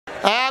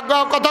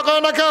আগাও, কথা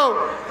কয় না কেউ,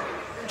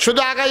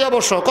 শুধু আগাইয়া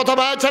বসো। কথা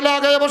ভাই ছেলে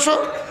আগাইয়া বসো।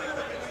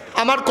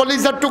 আমার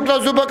কলিজার টুকরা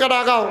যুবকের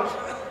আগাও।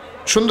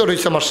 সুন্দর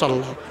হয়েছে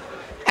মাশাআল্লাহ,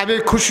 আমি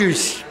খুশি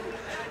হয়েছি।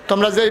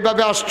 তোমরা যে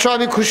এইভাবে আসছো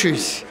আমি খুশি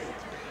হয়েছি।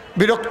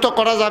 বিরক্ত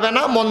করা যাবে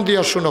না, মন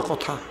দিয়ে শুনো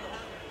কথা।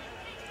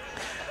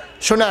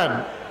 শুনেন,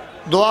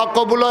 দোয়া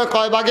কবুল হয়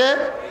কয় ভাগে?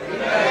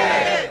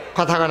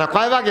 কথা কয় না,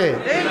 কয় ভাগে?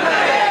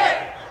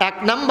 এক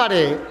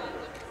নম্বরে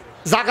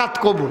জাকাত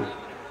কবুল।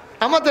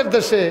 আমাদের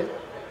দেশে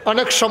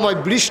অনেক সময়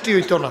বৃষ্টি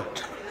হইতো না।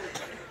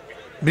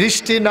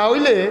 বৃষ্টি না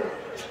হইলে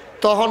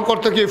তখন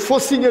করতো কি,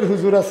 ফসিংয়ের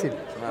হুজুর আছিল।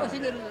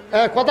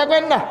 কথা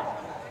কেন না,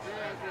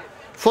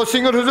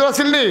 ফসিংয়ের হুজুর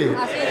আছিল নি?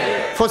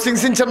 ফসিং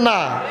চিনছেন না?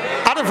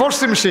 আরে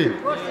ফসিম সি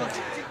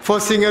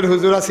ফসিংয়ের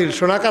হুজুর আছিল,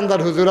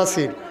 সোনাকান্দার হুজুর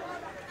আছিল,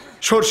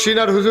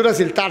 সরসিনার হুজুর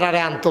আছিল।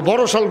 তারারে আনতো,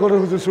 বড় শাল করে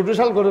হুজুর, ছোট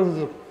শাল করে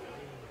হুজুর,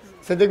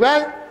 সে দেখবে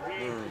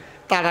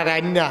তারারে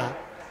আইনা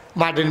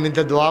মাটির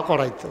মধ্যে দোয়া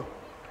করাইতো।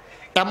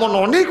 এমন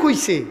অনেক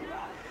হইছে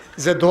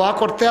যে দোয়া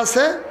করতে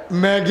আছে,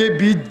 মেঘে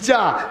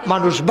বিজ্জা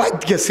মানুষ বাইত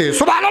গেছে।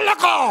 সুবহানাল্লাহ।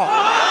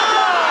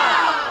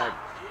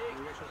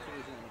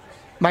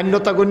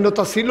 মান্যতা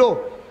গণ্যতা ছিল,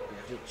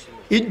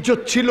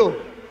 ইজ্জত ছিল,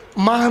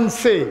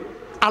 মানছে,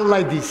 আল্লাহ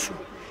দিয়েছে।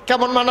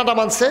 কেমন মানাটা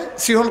মানছে?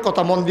 সিহন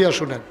কথা মন দিয়া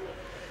শুনেন।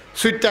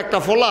 সুইটটা একটা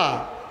ফোলা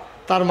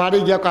তার মারি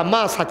গিয়া কয়,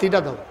 মা ছাতিটা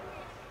দাও।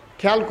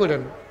 খেয়াল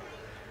করেন,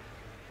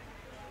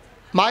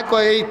 মা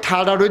কয় এই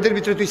ঠাডা রোদের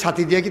ভিতরে তুই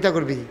ছাতি দিয়ে কিতা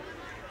করবি?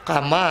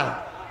 কয় মা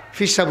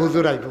ফিরসা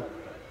হুজুর আইব,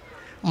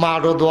 মা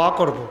আরও দোয়া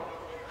করব।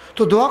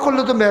 তো দোয়া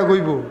করলে তো মেঘ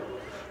হইব।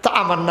 তা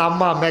আমার নাম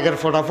মা, মেঘের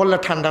ফোটা পড়লে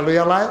ঠান্ডা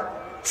লইয়া লায়,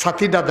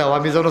 ছাতিটা দাও,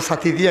 আমি যেন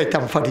ছাতি দিয়ে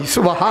আইতাম পারি।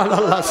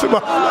 সুবহানাল্লাহ,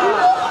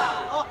 সুবহানাল্লাহ।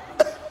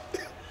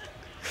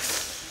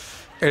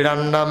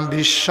 এটার নাম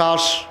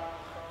বিশ্বাস,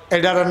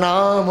 এটার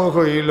নাম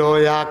হইল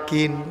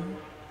ইয়াকিন।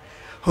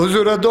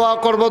 হুজুরে দোয়া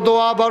করব,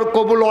 দোয়া আবার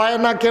কবুল হয়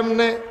না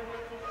কেমনে?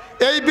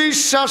 এই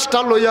বিশ্বাসটা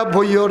লইয়া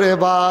বইও রে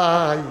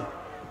ভাই,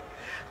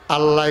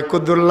 আল্লাহ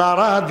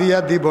কুদুল্লারা দিয়া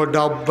দিব,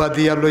 ডাব্বা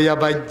দিয়া লইয়া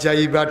বাইর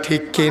যাইবা,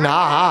 ঠিক কিনা?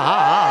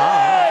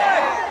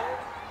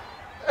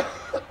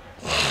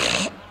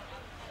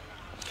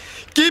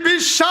 কি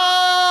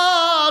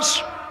বিশ্বাস!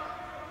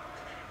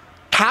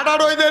 ঠাডা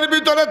রোদের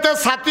ভিতরেতে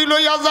ছাতি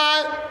লইয়া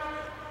যায়,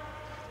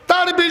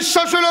 তার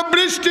বিশ্বাস হলো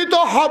বৃষ্টি তো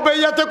হবে,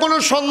 এতে কোনো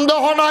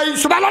সন্দেহ নাই।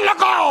 সুবহানাল্লাহ।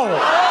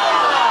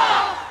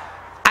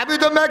 আমি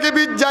তো মেঘে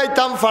বীজ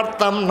যাইতাম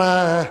পারতাম না,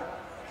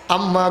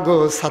 আম্মা গো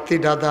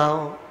ছাতিটা দাও।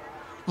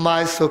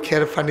 মায়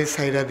চোখের পানি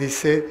ছাইরা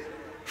দিছে,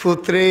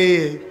 পুত্রে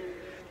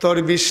তোর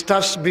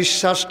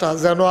বিশ্বাসটা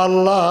যেন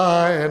আল্লাহ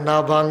না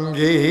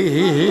ভাঙ্গে।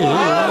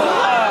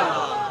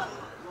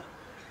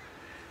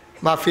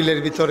 মাহফিলের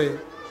ভিতরে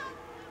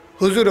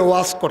হুজুরে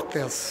ওয়াজ করতে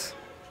আছে,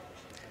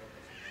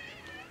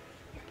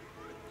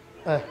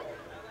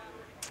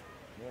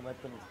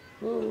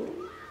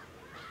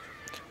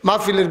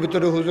 মাহফিলের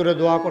ভিতরে হুজুরে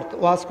দোয়া করতে,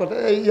 ওয়াজ করতে।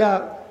 ইয়া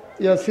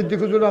ইয়া সিদ্দিক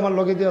হুজুর আমার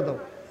লগে দিয়া দাও।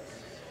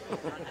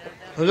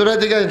 হুজুরের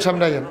দিকে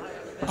সামনে আইন,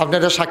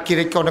 আপনারা সাক্ষী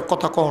রেখে অনেক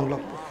কথা কখন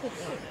লাগবে।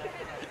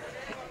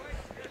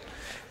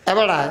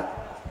 এবার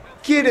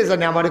কে রে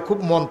জানে আমারে খুব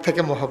মন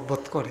থেকে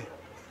মহব্বত করে,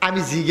 আমি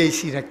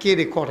জিগাইছি না কে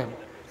রে করেন।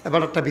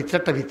 এবার একটা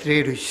ভিতরে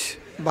রইস,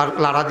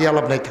 লাড়া দিয়ে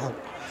লাভ নাই, থাক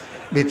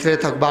ভিতরে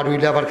থাক, বার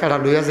হইলে আবার কারা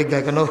লইয়া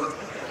জিজ্ঞায় কেন?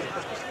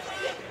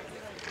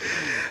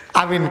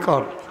 আমিন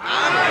কর।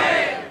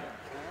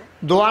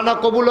 দোয়া না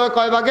কবুল হয়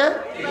কয় ভাগে?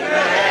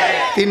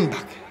 3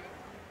 ভাগে।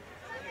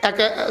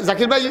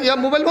 জাকির ভাই ইয়া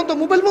মোবাইল বন্ধ,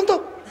 মোবাইল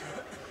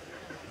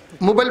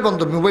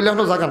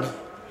এখনো জায়গা নেই,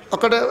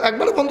 ওখানে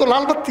একবারে বন্ধ,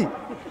 লাল বাতি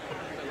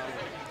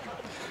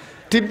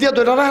টিপ দিয়ে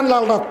ধরে রাখেন,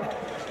 লাল রাত।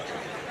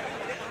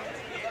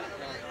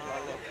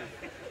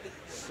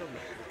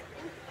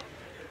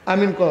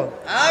 আমিন কর,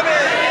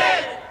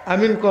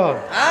 আমিন কর,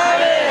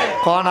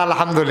 কন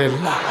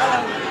আলহামদুলিল্লাহ।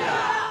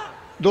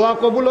 দোয়া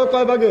কবুল হয়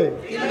কয় ভাগে?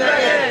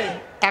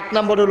 1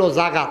 নম্বর হলো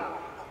জাগাত।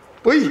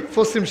 ওই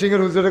পশ্চিম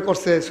সিংহের হুজুরে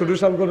করছে,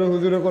 সুডুসালগড়ের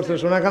হুজুরে করছে,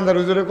 সোনাকান্দার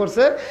হুজুরে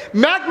করছে,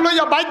 ম্যাক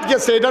লইয়া বাইত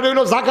গেছে, এটা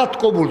হইল জাগাত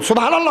কবুল।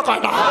 সুবহানাল্লাহ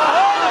কয় না?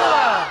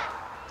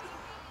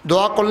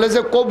 দোয়া করলে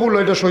যে কবুল,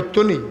 এটা সত্য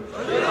নি?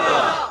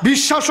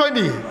 বিশ্বাস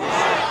হয়নি?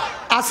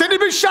 আসেনি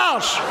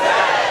বিশ্বাস?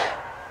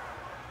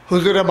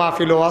 হুজুরে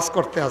মাহফিল ওয়াজ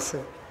করতে আছে,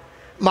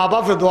 মা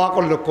বাপে দোয়া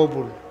করলে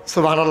কবুল।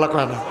 সুবহানাল্লাহ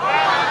কয় না?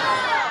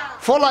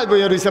 ফলাই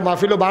বইয়া রয়েছে,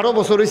 মাহফিল 12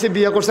 বছর হয়েছে,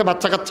 বিয়ে করছে,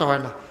 বাচ্চা কাচ্চা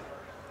হয় না।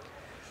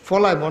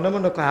 ফলাই মনে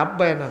মনে কয়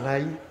আব্বায় না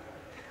নাই।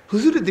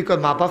 হুজুরে দি কয়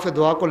মা বাপে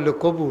দোয়া করলে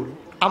কবুল।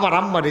 আমার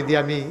আম্মারে দিয়ে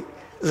আমি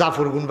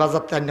জাফর গুন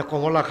বাজারতে আনি,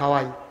 কমলা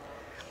খাওয়াই,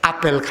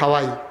 আপেল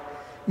খাওয়াই,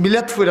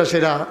 মিলাদ ফুরা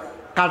সেরা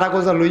কাটা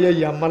গোজা লইয়াই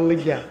আম্মার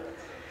লইয়া,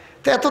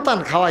 তো এত টান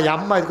খাওয়াই।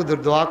 আম্মায় কুদুর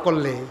দোয়া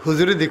করলে,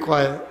 হুজুরে দি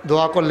কয়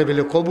দোয়া করলে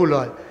বলে কবুল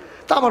হয়।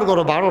 তা আমার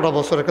ঘরে 12টা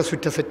বছর একটা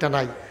সুইটটা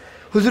নাই।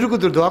 হুজুরে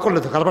কুদুর দোয়া করলে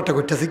তো কারবারটা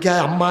করতেছে কি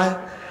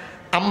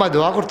আম্মায়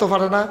দোয়া করতে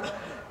পারে না।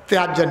 তে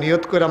আজ যা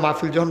নিয়ত করে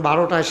মাহফিল যখন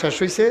 12টায় শেষ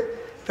হয়েছে,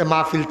 তো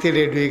মাহফিলতে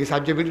রেডি হয়ে গেছে,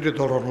 আজ যে ভিডিও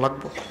ধরন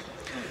লাগবো।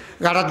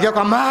 গাড়াত গিয়া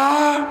মা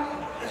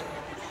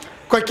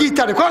কয় কি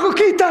তারে, কয়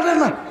কি তারে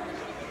না।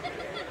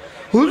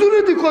 হুজুরে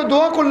দি কয়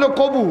দোয়া করলে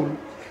কবুল।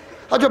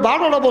 আচ্ছা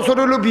 12টা বছর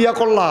হইলো বিয়া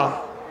করলা,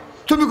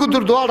 তুমি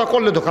কুতুর দোয়াটা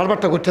করলে তো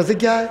কারবারটা করতেছে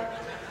কি হয়?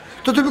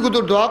 তো তুমি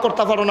কুতুর দোয়া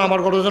করতে পারো না আমার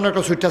ঘরের জন্য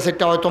একটা সুইটটা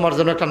সেটটা হয়, তোমার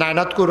জন্য একটা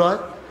নায়নাত করে হয়।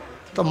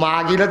 তো মা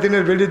গিলা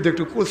দিনের বেলির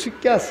একটু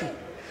শিক্ষা আছি।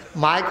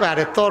 মায় কয়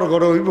আরে তোর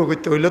ঘরে হইব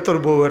করতে হইলে তোর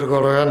বউয়ের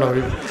ঘর হয় না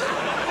হইব।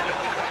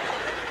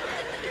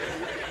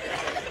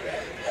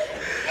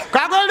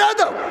 কাগজ নাই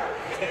তো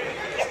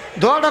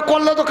দোয়াটা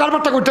করলে তো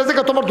কারবারটা করতেছে,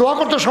 তোমার দোয়া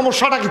করতে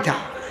সমস্যাটা কিটা?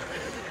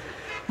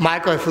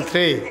 মায় কয়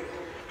পুত্রে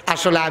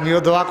আসলে আমিও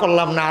দোয়া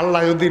করলাম না,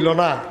 আল্লাহও দিল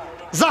না,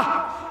 যা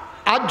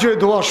আজ যে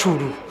দোয়া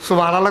শুরু।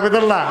 সুবহানাল্লাহ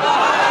কইতাল্লাহ।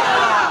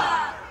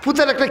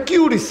 পুতের একটা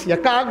কিউরিসি,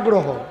 একটা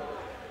আগ্রহ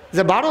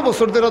যে 12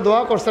 বছর ধরে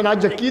দোয়া করছেন,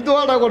 আজ কি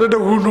দোয়াটা করে এটা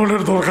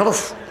ঘূর্ণনের দরকার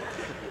আছে।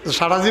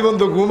 সারা জীবন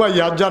তো ঘুমাই,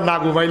 আজ যা না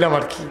ঘুমাইলাম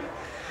আর কি।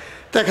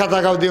 দেখা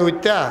তাকাও দিয়ে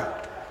হইতা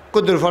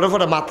কদ্দুর ফরে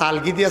ফরে মাথা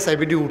আলগি দিয়া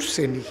সাইবেডি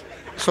উঠছে নি।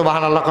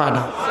 সুবহানাল্লাহ কয়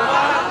না?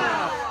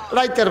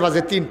 রাইতের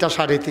বাজে 3টা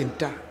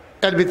 3:30,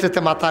 এর ভিতরে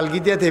মাথা আলগি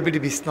দিয়া এবিডি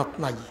বিছনাত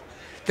নাই।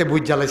 তে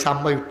বুঝ জ্বালাইছে,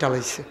 আম্মাই উঠটা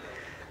লাইছে।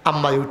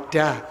 আম্মাই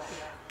উঠটা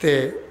তে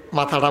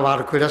মাথাটা বার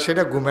কইরা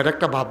সেটা ঘুমের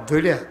একটা ভাব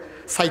ধইরা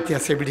চাইতে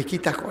আছে এবিডি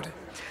কিতা করে।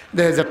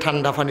 দেখে যে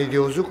ঠান্ডা পানি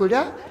দিয়ে উজু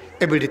কইরা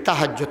এবিডি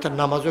তাহাজ্জুদের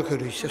নামাজও খেয়ে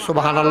রইছে।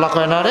 সুবহানাল্লাহ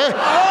কয় না রে?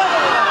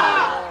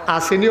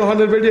 আসেনি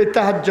ওখানের বেডি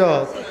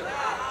তাহাজ্জুদ?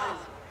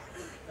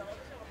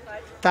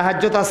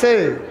 তাহাজ্জুদ আছে?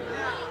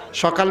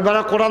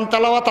 সকালবেলা কোরআন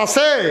তেলাওয়াত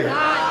আছে?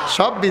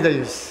 সব বিদায়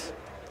হইছে।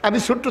 আমি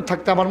ছোট্ট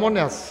থাকতে আমার মনে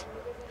আছে,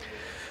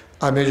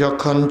 আমি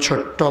যখন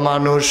ছোট্ট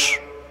মানুষ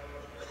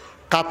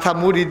কাঁথা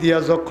মুড়ি দিয়া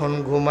যখন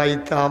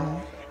ঘুমাইতাম,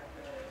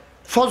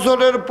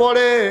 ফজরের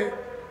পরে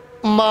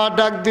মা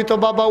ডাক দিত,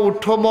 বাবা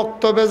উঠো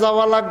মক্তবে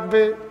যাওয়া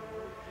লাগবে।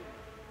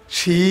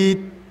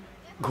 শীত,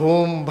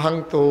 ঘুম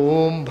ভাঙতো,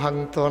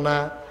 ভাঙতো না।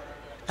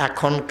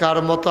 এখনকার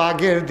মতো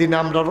আগের দিন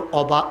আমরা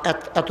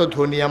এত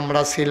ধনী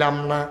আমরা ছিলাম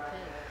না।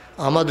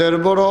 আমাদের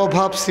বড়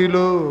অভাব ছিল,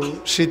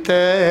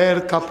 শীতের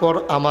কাপড়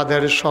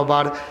আমাদের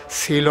সবার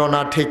ছিল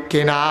না, ঠিক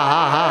কিনা?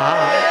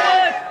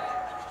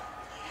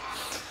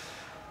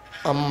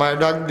 আম্মায়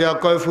ডাক দেয়া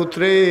কয়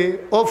পুত্রে,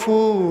 ও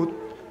ফুত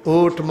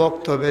উঠ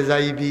মক্তবে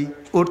যাইবি।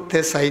 উঠতে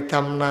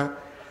চাইতাম না,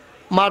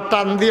 মা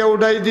টান দিয়ে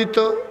উড়াই দিত।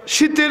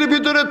 শীতের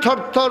ভিতরে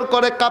থরথর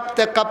করে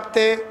কাঁপতে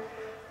কাঁপতে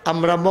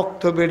আমরা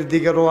মক্তবের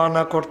দিকে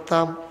রওনা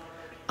করতাম।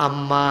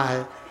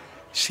 আম্মায়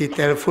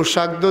শীতের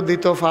পোশাক তো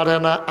দিতে পারে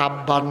না,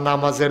 আব্বার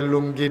নামাজের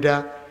লুঙ্গিটা,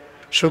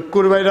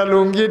 শুক্রবাইরা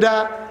লুঙ্গিটা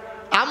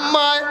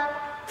আম্মায়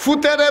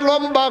ফুতেরে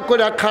লম্বা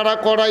করে খাড়া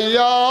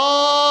করাইয়া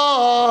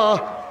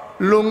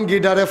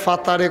লুঙ্গিডারে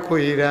ফাতারে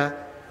কইরা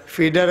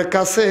ফিডার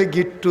কাছে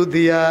গিট্টু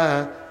দিয়া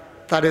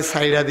তারে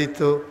ছাইরা দিত।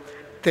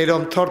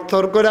 তেরম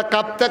থরথর করে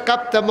কাঁপতে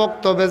কাঁপতে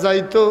মক্তবে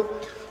যাইতো।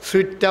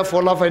 সুইটটা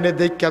ফলা ফাইনে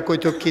দেখা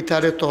কইতো,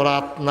 কিতারে তোর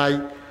হাত নাই?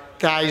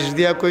 তে আইস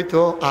দিয়া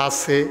কইতো,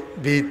 আছে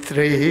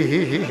ভিতরে।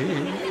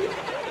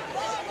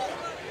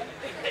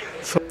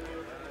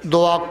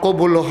 দোয়া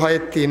কবুল হয়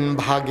 3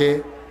 ভাগে।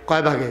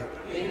 কয় ভাগে?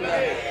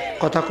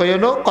 কথা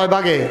কইনো, কয়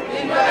ভাগে?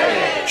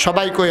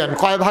 সবাই কইন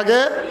কয়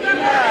ভাগে?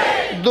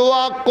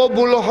 দোয়া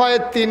কবুল হয়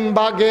 3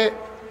 ভাগে।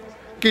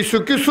 কিছু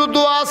কিছু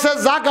দোয়া আছে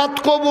জাগাত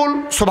কবুল।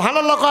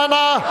 সুবহানাল্লাহ কয়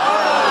না?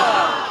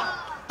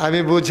 আমি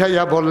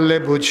বুঝাইয়া বললে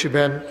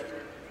বুঝবেন।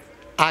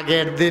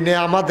 আগের দিনে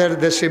আমাদের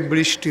দেশে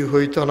বৃষ্টি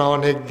হইতো না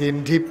অনেক দিন,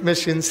 ডিপ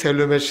মেশিন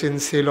সেলু মেশিন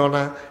ছিল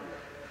না।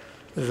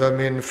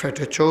 জমিন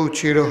ফেটে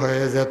চৌচির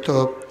হয়ে যেত,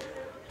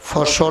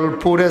 ফসল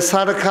পুড়ে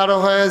সারখার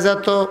হয়ে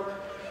যেত,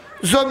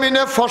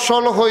 জমিনে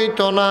ফসল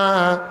হইতো না।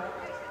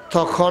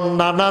 তখন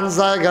নানান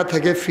জায়গা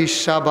থেকে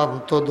ফিসা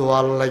বানত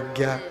দোয়ার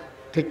লাগিয়া,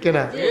 ঠিক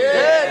কিনা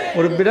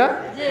মুরব্বীরা?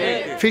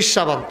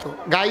 ফিসা বানত,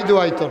 গাই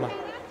দোয়াইতো না,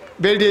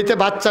 বেরিয়েতে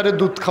বাচ্চারে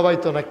দুধ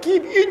খাওয়াইতো না। কি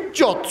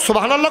ইজ্জত!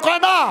 সুবহানাল্লাহ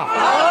কয় না?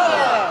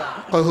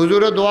 ওই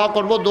হুজুরে দোয়া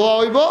করব, দোয়া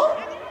হইব,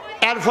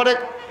 এরপরে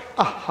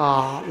আহা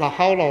লা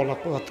হাওলা ওয়ালা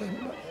কুওয়াতা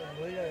ইল্লা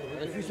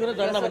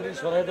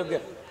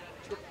বিল্লাহ।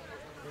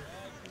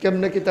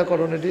 কেমনে কিতা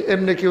করন এটি?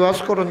 এমনি কি ওয়াজ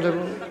করন যাব?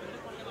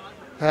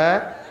 হ্যাঁ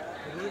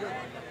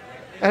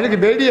এখানে কি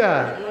বেড়িয়া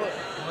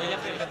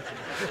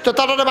তো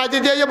তারা বাইতে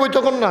দিয়ে বই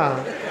তখন না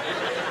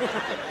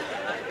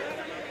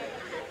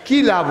কি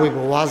লাভ হইব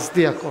ওয়াজ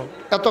দিয়া? কর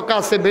এত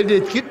কাছে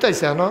বেরিয়ে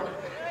কিতাইছে না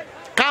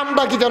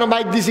কামটা কি যেন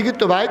বাইক দিছি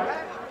কিন্তু বাইক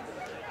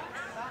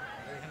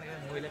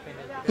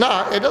না,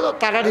 এটা তো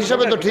টাকার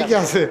হিসাবে তো ঠিক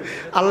আছে।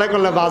 আল্লাহ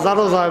করলে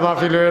বাজারও যায়,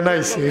 মাহফিল হয়ে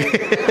নাইছে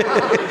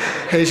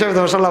এই হিসাবে তো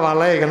মাশাআল্লাহ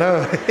ভালোই কেন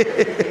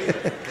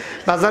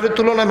বাজারের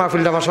তুলনায়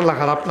মাহফিলটা মাশাআল্লাহ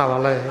খারাপ না,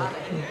 ভালোই।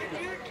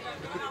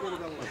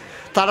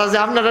 তারা যে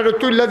আপনারা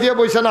তুল্লা দিয়ে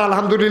বইছে না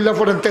আলহামদুলিল্লাহ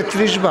পড়েন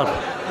 33 বার।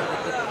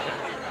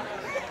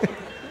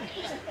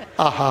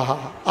 আহা হা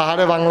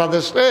আহারে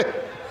বাংলাদেশ রে,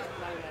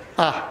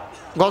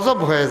 গজব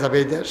হয়ে যাবে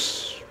এই দেশ।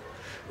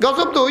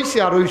 গজব তো হইছে,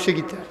 আর হইছে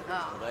কি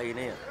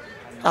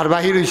আর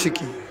বাহির হইছে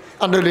কি?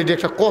 আন্ডারলেডি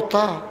একটা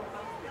কথা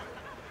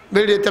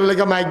বেরিয়ে তার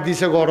লেগে মাইক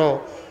দিছে, গড়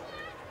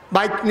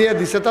বাইক নিয়ে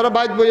দিছে, তারা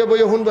বাইক বইয়ে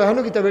বইয়ে শুনবে হেন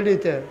কিতা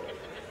বেরিয়েতে।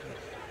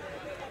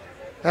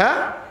 হ্যাঁ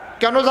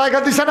কেন জায়গা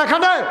দিছে না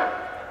এখানে?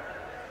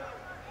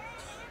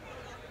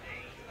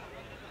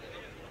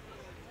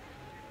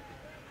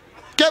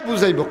 কে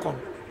বুঝাইব কম?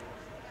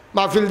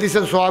 মাহফিল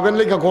দিছেন সোয়াবের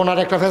লেগে গোনার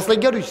একটা ফেস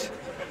লাগিয়া রইছে।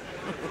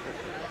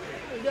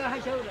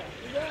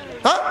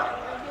 হ্যাঁ,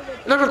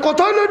 এটা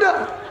কথা হইল? এটা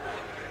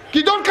কি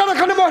দরকার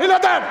এখানে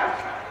মহিলাদের?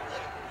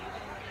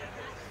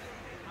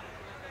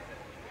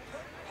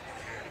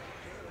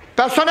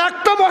 পেছনে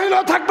একটা মহিলা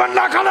থাকবেন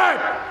না এখানে।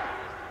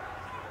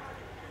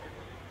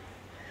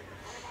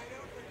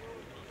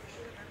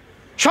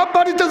 সব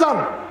বাড়িতে যান।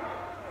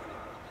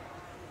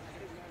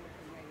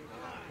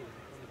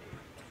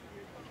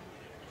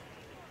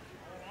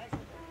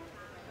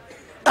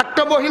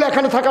 একটা মহিলা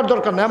এখানে থাকার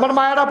দরকার নেই। আমার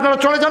মায়েরা আপনারা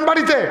চলে যান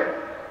বাড়িতে।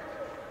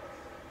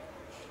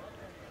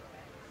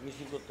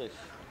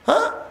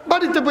 হ্যাঁ,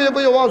 বাড়িতে বইয়া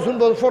বইয়া ওয়াজ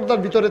শুনবো, পর্দার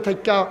ভিতরে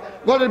থাকা,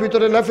 ঘরের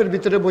ভিতরে লেফের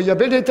ভিতরে বইয়া,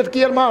 বেরিয়ে কি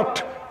আর মাঠ?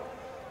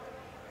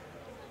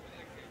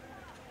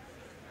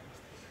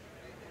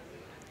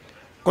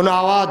 কোনো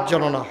আওয়াজ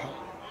যেন না হয়,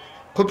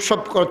 খুব সব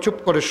চুপ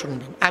করে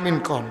শুনবেন। আমিন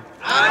কন।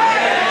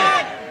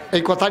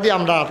 এই কথাটি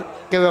আমরা আর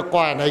কেউ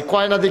কয় না, এই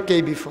কয় না দেখে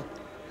এই বিপদ,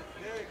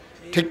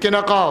 ঠিক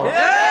কিনা কও?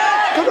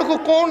 কেন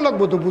কোন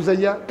লাগবো তো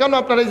বুঝাইয়া? কেন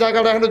আপনারা এই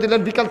জায়গাটা এখানে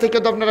দিলেন? বিকাল থেকে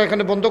তো আপনারা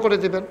এখানে বন্ধ করে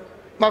দেবেন।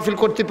 মাহফিল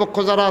কর্তৃপক্ষ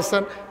যারা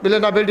আছেন বলে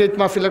না, বেরিয়ে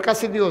মাহফিলের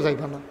কাছে দিয়েও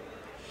যাইবা না।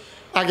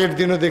 আগের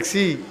দিনও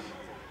দেখছি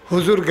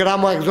হুজুর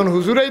গ্রামও একজন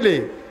হুজুর আইলে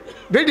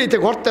বেরিয়েতে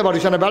ঘরতে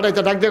পারিস না,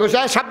 বেড়াইতে ডাক দিয়ে গেছে,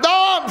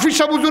 সাবধান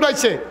ফিরসা হুজুর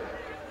আইছে,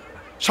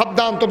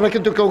 সাবধান তোমরা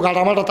কিন্তু কেউ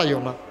গাড়ামাটা তাইও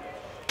না।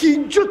 কি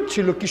ইজ্জত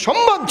ছিল, কি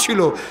সম্মান ছিল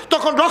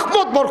তখন,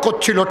 রহমত বরকত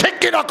ছিল, ঠিক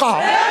কিনা কও?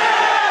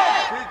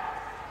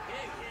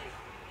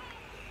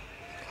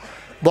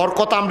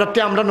 বরকত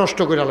আমরা নষ্ট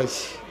করে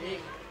লাইছি।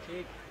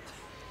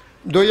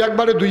 দই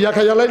একবারে দুইয়া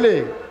খাইয়া লাইলে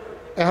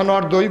এখন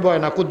আর দই বয়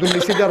না, কুদ্দুর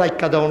নিচে দিয়ে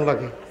রাইকা দেওয়ান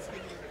লাগে।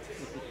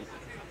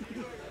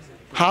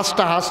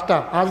 হাঁসটা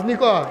হাঁসনি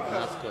কয়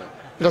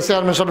এটা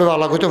চেয়ারম্যান সাহেব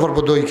ভালো হইতে পারবো,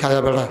 দই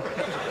খাইয়া বেড়া।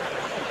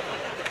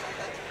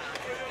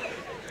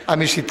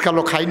 আমি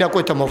শীতকালও খাই না,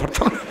 কইতাম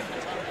পারতাম।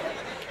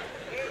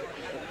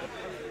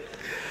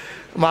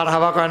 মার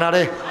হাবা কয় না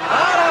রে।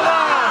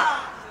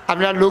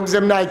 আপনার লোক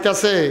যেমনি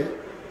আইতাছে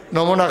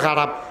নমুনা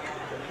খারাপ।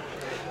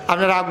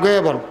 আপনার আগে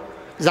বল,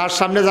 যার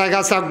সামনে জায়গা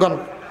আছে আগুন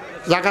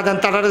জায়গা দেন,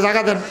 তারারে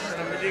জায়গা দেন।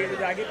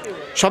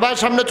 সবাই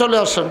সামনে চলে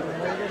আসেন,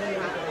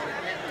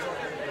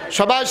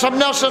 সবাই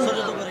সামনে আসেন।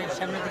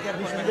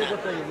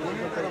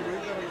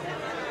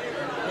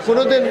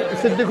 কোনোদিন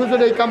সিদ্দিক হুজুর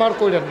এই কাম আর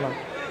করেন না,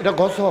 এটা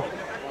গজব।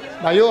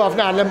 ভাইও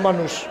আপনি আলেম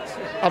মানুষ,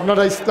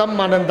 আপনারা ইসলাম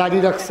মানেন,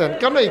 দাঁড়িয়ে রাখছেন,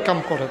 কেন এই কাম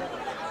করেন?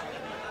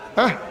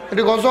 হ্যাঁ,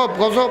 এটা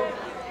গজব।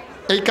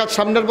 এই কাজ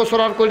সামনের বছর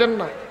আর করেন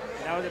না।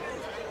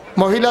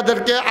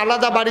 মহিলাদেরকে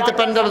আলাদা বাড়িতে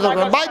প্যান্ডেল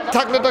দরকার। বাইক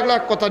থাকলে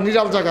এক কথা,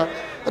 নিরাল জায়গা।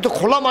 এত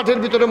খোলা মাঠের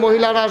ভিতরে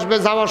মহিলারা আসবে,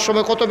 যাওয়ার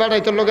সময় কত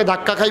বেড়াইতে লোকে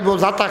ধাক্কা খাইবো,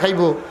 জাতা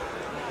খাইবো।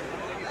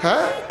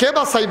 হ্যাঁ, কে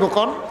বাঁচাইব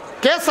কন?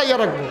 কে চাইয়া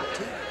রাখবো?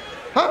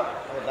 হ্যাঁ,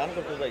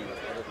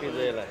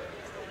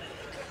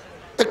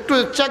 একটু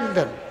চেক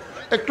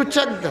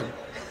দেন।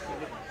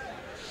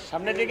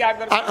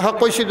 হ্যাঁ,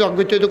 কইছি তো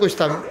আগে তো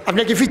কইতাম।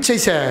 আপনি কি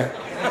ফিরছেইছে?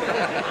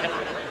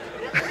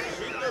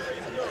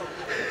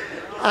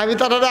 আমি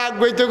তারা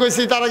আগ্রহিত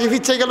কইছি, তারা কি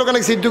ফিরছে গেল কেন?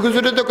 সিদ্ধু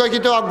খুচুরে তো কই কি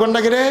তো আগ্রহ না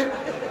রে।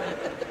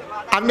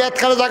 আপনি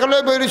এতখানে জায়গা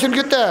লয়ে বই রয়েছেন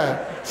কিতা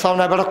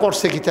সামনে বেটা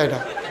করছে কিতা? এটা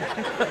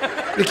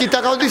কি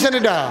টাকাও দিচ্ছেন?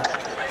 এটা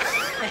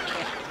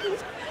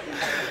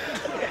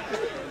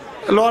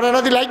লড়ে না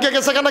দি লাইক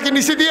গেছে কেন, কি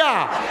নিচে দিয়া?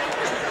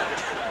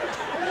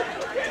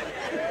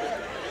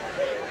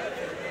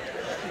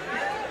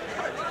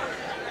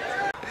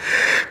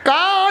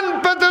 কান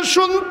পেতে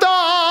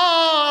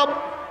শুনতাম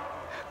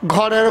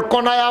ঘরের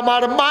কোনায়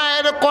আমার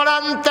মায়ের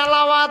কোরআন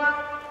তেলাওয়াত,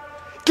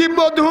 কি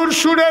মধুর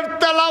সুরের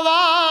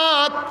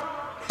তেলাওয়াত।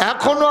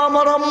 এখনো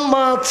আমার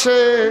আম্মা আছে,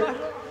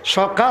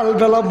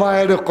 সকালবেলা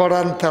মায়ের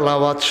কোরআন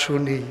তেলাওয়াত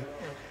শুনি।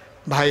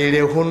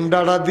 ভাইরে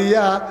হুন্ডারা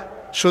দিয়া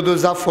শুধু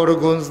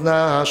জাফরগঞ্জ না,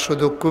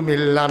 শুধু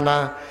কুমিল্লা না,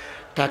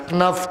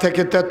 টেকনাফ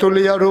থেকে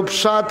তেতুলিয়া,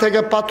 রূপসা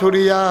থেকে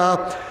পাথুরিয়া,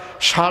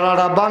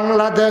 সারারা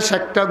বাংলাদেশ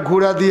একটা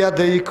ঘুরা দিয়া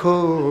দেখো,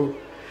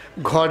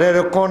 ঘরের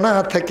কোণা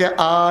থেকে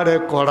আর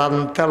কোরআন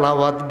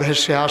তেলাওয়াত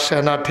ভেসে আসে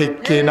না, ঠিক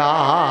কিনা?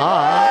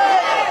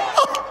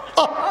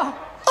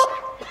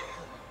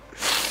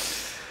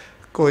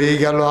 কই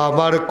গেল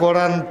আমার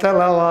কোরআন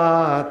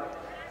তেলাওয়াত?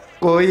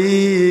 কই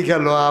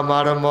গেল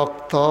আমার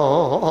মক্ত?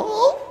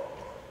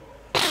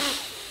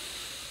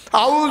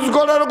 আউজ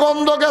ঘরের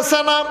গন্ধ গেছে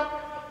না,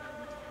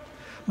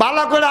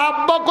 ভালো করে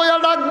আব্বা কইয়া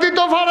ডাক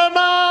দিতে পারে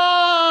না।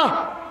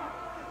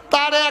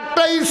 তার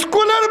একটা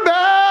স্কুলের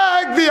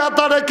ব্যাগ দিয়া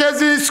তারে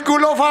কেজি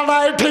স্কুলও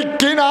ফাড়ায়, ঠিক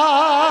কিনা?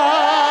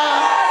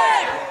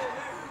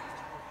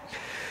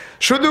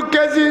 শুধু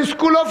কেজি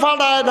স্কুলও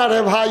ফাড়ায় না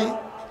রে ভাই,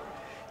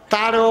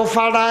 তারও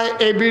ফাড়ায়,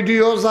 এ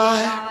ভিডিও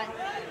যায়।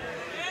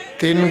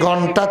 3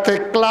 ঘন্টাতে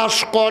ক্লাস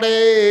করে,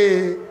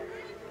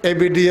 এ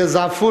ভিডিও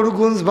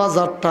জাফরগঞ্জ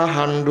বাজারটা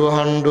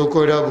হান্ডু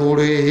করে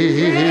ঘুরে।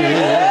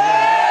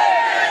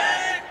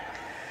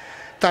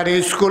 তার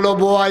স্কুলও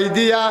বই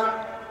দিয়া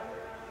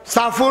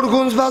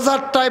জাফরগঞ্জ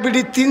বাজারটা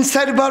এবিডি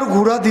 3-4 বার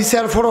ঘুরা দিছে,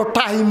 আর পরও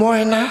টাইম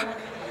হয় না,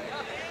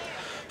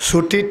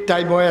 ছুটির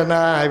টাইম হয়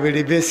না।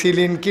 এবিডি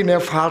বেসিলিন কিনে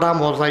ফাড়া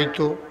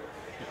মজাইতো,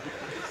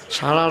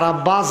 সারারা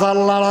বাজার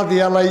লাড়া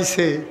দিয়া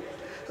লাইছে,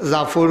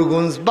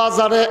 জাফরগঞ্জ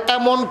বাজারে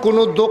এমন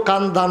কোনো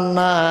দোকানদার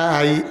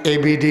নাই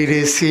এবিডির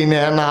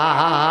চিনে না।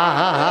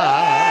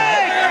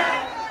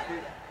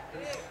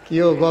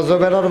 কিও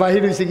গজবের আর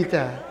বাহির হয়েছে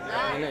কিতা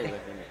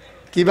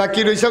কি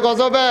বাকি রয়েছে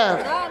গজবের?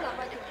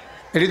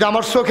 এটি তো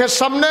আমার চোখের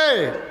সামনে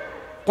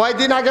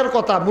কয়দিন আগের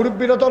কথা,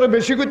 মুরব্বীরা তো আরো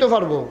বেশি কইতে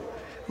পারবো।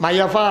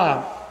 মাইয়াফা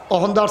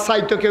অহন্দার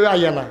সাইতো কেউ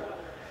আইয়া না,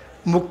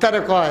 মুক্তারে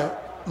কয়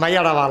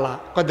মাইয়ারা বালা,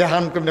 কয়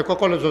দেহান কেমনে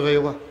কলেজে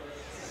যাইবা,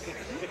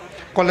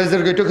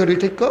 কলেজের গেটও খেরি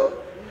ঠিক।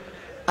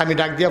 আমি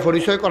ডাক দিয়া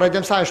পরিচয় করাই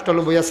দিম, চা স্টল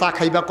বইয়া চা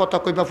খাইবা, কথা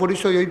কইবা,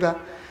 পরিচয় হইবা।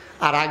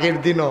 আর আগের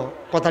দিনও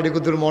কথাটি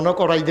কুদুর মনে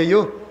করাই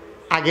যাইও,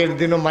 আগের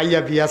দিনও মাইয়া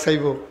বিয়া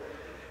চাইব।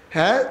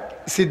 হ্যাঁ,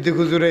 সিদ্দিক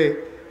হুজুরে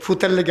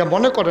ফুতের লেগে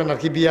মনে করেন আর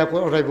কি বিয়া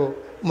করাইব।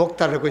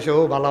 মুক্তারে কইছে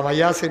ও ভালা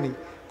মাইয়া আসেনি,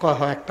 কয়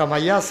হয় একটা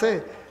মাইয়া আছে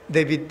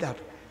দেবিদ্যার।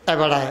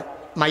 এবারে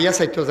মাইয়া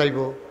চাইতো যাইব,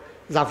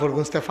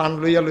 জাফরগঞ্জতে ফান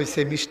লইয়া লইছে,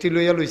 মিষ্টি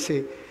লইয়া লইছে।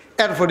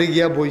 এরপরে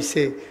গিয়া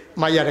বইছে,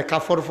 মাইয়ারে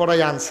কাপড়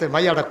পরাই আনছে,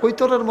 মাইয়ারা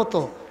কৈতরের মতো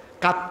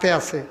কাঁদতে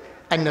আছে।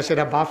 আন্না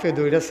সেটা বাফে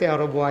দৌড়াছে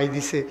আরো বয়াই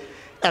দিছে।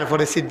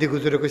 এরপরে সিদ্দিক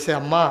হুজুরে কইছে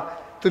আম্মা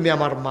তুমি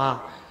আমার মা,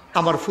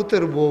 আমার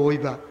ফুতের বউ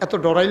হইবা, এত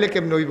ডরাইলে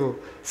কেমন হইব,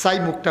 চাই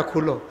মুখটা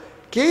খুলো।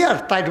 কে আর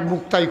তাই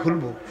মুখটাই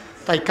খুলবো,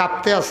 তাই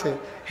কাঁপতে আছে।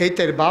 হেই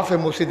তার বাফে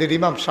মসজিদের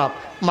ইমাম সাহেব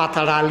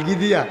মাথাটা আলগি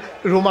দিয়া,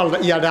 রুমাল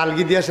ইয়ারে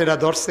আলগি দিয়া সেটা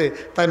ধরছে,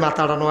 তাই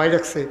মাথাটা নোয়াই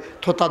রাখছে।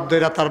 থোতার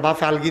দইরা তার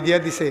বাফে আলগি দিয়া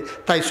দিছে,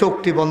 তাই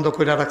চোখটি বন্ধ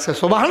করে রাখছে।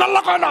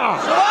 সুবহানাল্লাহ কয় না?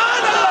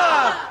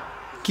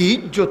 কি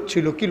ইজ্জত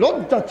ছিল, কি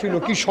লজ্জা ছিল,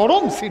 কি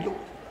শরম ছিল,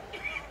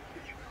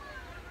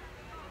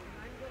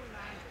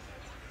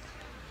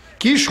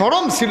 কি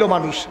শরম ছিল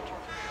মানুষের।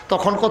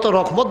 তখন কত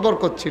রহমত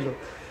বরকত ছিল।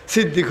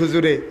 সিদ্দিক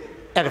হুজুরে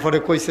এরপরে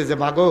কইছে যে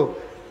মাগো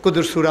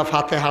কুদুর সুরা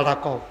ফাতিহাটা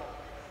কও।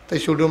 তাই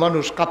ছোটো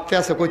মানুষ কাঁপতে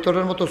আছে,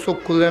 কৈতরের মতো চোখ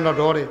খুললে না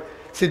ডরে।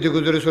 সিদ্দিক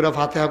হুজুরে সুরা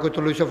ফাতিহা কইতে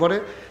লইছে পরে,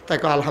 তাই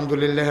কয়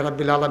আলহামদুলিল্লাহ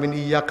রাব্বিল আলামিন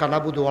ইয়াকা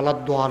নাবুদু ওয়া লা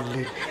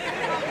দাল্লিন।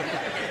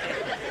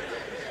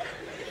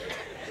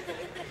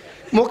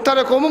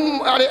 মুক্তারে কম,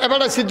 আরে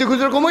এবার সিদ্দিক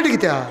হুজুর কমই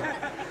লিখিতা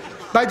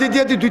বাইতে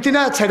দিয়া দি দুই তিন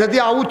ছেড়া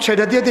দিয়ে আউট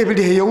ছেড়া দিয়ে দিয়ে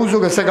বেরিয়ে হেউ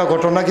যোগ আছে গা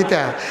ঘটনা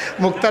কিতা।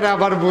 মুক্তারে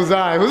আবার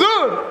বোঝায়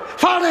হুজুর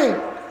ফারে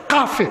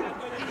কাফে,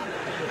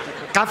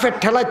 কাফের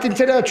ঠেলায় তিন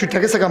ছেড়ে ছুটে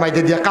গেছে গা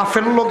মাইতে দিয়া,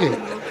 কাফের লগে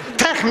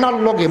ঠেকনার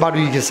লগে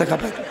বাড়ি গেছে গা।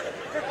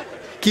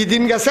 কি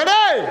দিন গেছে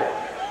রে,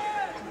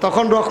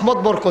 তখন রহমত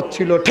বরকত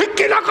ছিল, ঠিক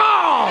কিনা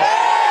কও?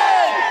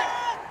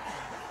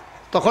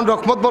 তখন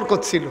রহমত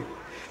বরকত ছিল।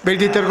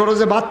 বেডিতের ঘরে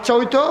যে বাচ্চা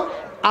হইতো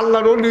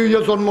আল্লাহর ওলি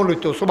হইয়া জন্ম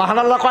লইতো।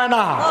 সুবহানাল্লাহ কয়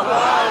না?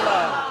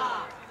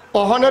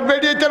 অহনের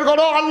বেডিতের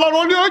ঘরে আল্লাহর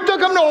ওলি হইতো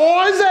কেমন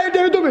ওই যে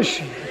এটাই তো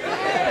বেশি।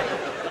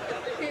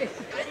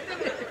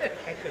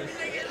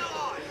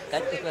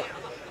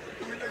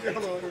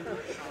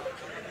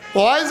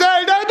 ওই যে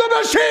এটাই তো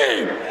বেশি।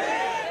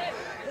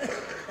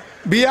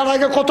 বিয়ার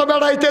আগে কত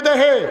বেড়াইতে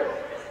দেখে,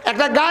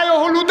 একটা গায়ে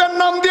হলুদের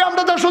নাম দিয়ে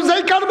আমরা দেশ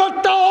যেই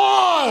কারবারটা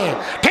হয়,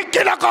 ঠিক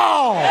কিনা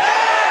কও?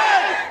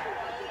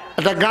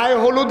 একটা গায়ে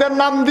হলুদের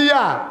নাম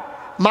দিয়া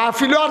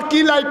মাহফিল আর কি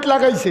লাইট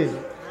লাগাইছে,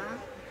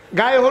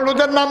 গায়ে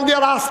হলুদের নাম দিয়া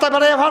রাস্তা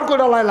বেড়াই এভার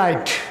করে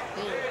লাইট,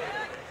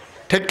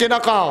 ঠিক কিনা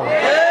কও?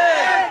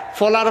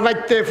 ফলার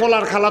বাইতে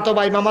ফলার খালাতো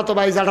ভাই, মামাতো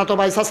ভাই, জাটাতো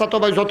ভাই, চাচাতো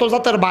ভাই, যত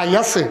জাতের ভাই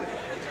আছে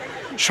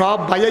সব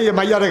ভাইয়াই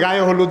মাইয়ারে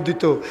গায়ে হলুদ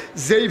দিত।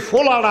 যেই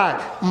ফোলাড়ায়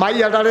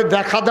মাইয়াডারে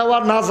দেখা দেওয়া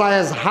না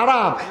জায়েজ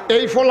হারাম,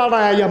 এই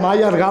ফোলাড়ায় আইয়া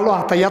মাইয়ার গালো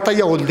হাতাইয়া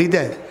তাইয়া হলদি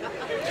দেয়।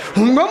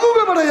 হুঙ্গা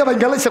মুগে বেড়াইয়া ভাই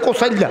গেলাইছে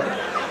কোসাইলা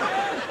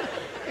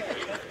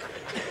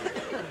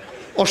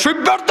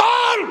অসভ্যের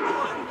দল।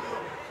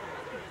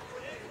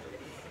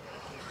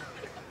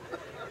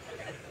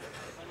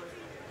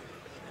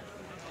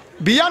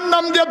 বিয়ার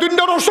নাম দিয়া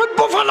দুনিয়ার অসভ্য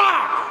ফেলা,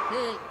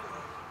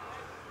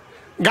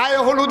 গায়ে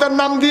হলুদের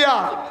নাম দিয়া।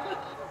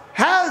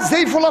 হ্যাঁ,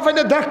 যেই ফোলা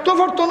ফাইনে দেখতে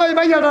পারতো না এই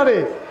মাইয়াডারে,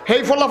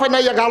 সেই ফোলা ফাইনা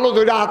ইয়া গালো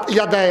ধরে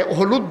ইয়া দেয়,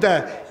 হলুদ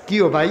দেয়। কি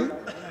ও ভাই,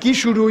 কি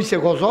শুরু হয়েছে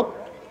গজব?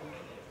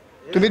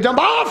 তুমি দেখ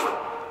বাপ,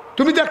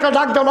 তুমি তো একটা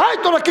ডাক দাও না,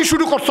 তোরা কি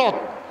শুরু করছ?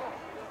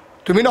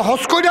 তুমি না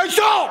হজ করে আইছ,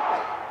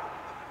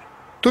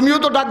 তুমিও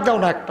তো ডাক দাও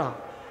না একটা।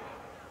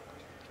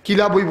 কি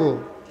লাভ হইব,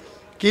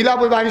 কি লাভ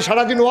হইব? আমি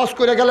সারাদিন ওয়াজ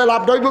করে গেলে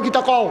লাভ হইব কি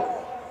তা কও?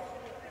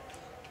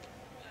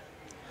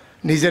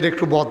 নিজের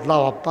একটু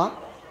বদলাও আব্বা,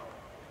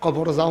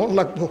 কবর যাওয়ান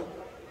লাগবো।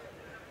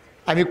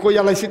 আমি কই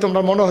আলাইছি,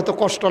 তোমরা মনে হয়তো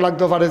কষ্ট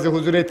লাগতে পারে যে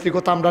হুজুর এত্রি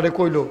কথা আমরা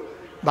কইলো।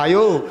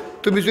 ভাইও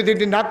তুমি যদি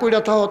এটি না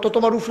কইরা থাকো তো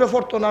তোমার উফরে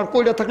পড়তো না, আর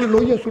কইরা থাকলে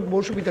লইয়া ছুটবো,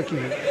 অসুবিধা কি?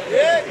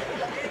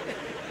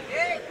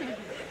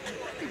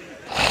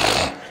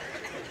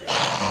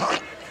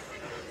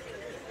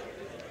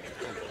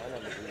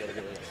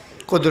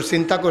 কদর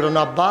চিন্তা করো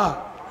না আব্বা,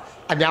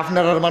 আমি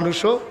আপনার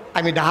মানুষও,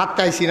 আমি ডাহাতে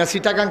আইসি না,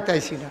 চিটাগাংতে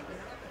আইসি না।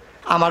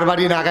 আমার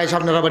বাড়ি নাগাইছে,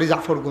 আপনারা বাড়ি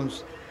জাফরগঞ্জ।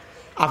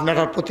 আপনার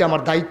প্রতি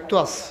আমার দায়িত্ব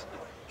আছে।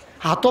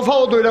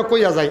 হাতফাও দইরা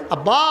কইয়া যায়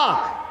আব্বা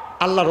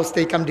আল্লাহর হস্তে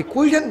এই কামটি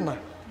কইরেন না,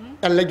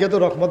 এর লেগে তো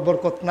রহমত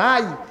বরকত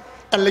নাই,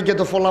 এর লেগে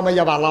তো ফলা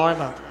মাইয়া ভালো হয়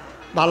না।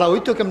 ভালো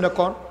হইতো কেমনে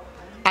কন?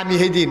 আমি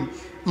সেইদিন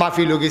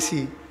মাহফিলও গেছি,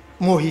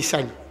 মহি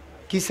চাইল।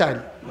 কি চাইল?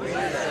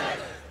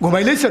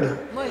 ঘুমাইলেছে না?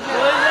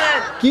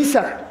 কি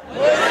চাইল?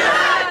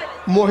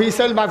 মহি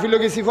চাইল মাহফিলও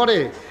গেছি। পরে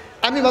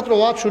আমি মাত্র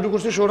ওয়াজ শুরু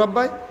করছি, সৌরভ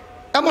ভাই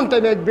এমন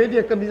টাইমে এক বেডি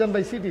একটা মিজান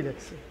ভাই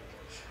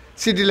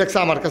সিডি লেখছে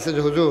আমার কাছে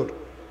যে হুজুর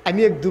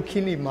আমি এক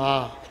দুঃখিনী মা।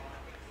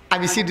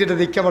 আমি সিডিটা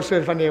দেখি আমার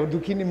শরীর ফানি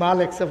দুঃখিনী মা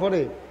লেখছে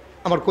পরে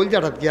আমার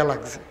কলজাটা গিয়া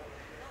লাগছে।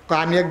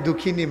 আমি এক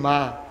দুঃখিনী মা,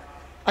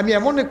 আমি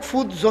এমন এক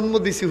ফুদ জন্ম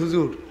দিছি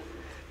হুজুর,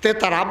 তে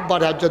তার আব্বা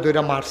রাজ্য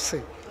দইরা মারছে,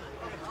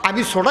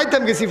 আমি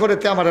ছড়াইতাম গেছি পরে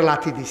তে আমার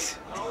লাথি দিছে।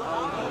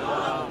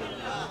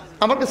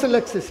 আমার কাছে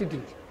লেখছে সিডি,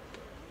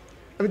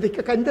 আমি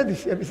দেখে কান্দা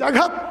দিছি, আমি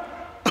আঘাত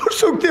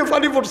চোখ দিয়ে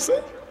পানি পড়ছে।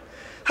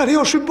 আরে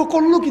অসভ্য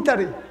করলো কি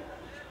তারে?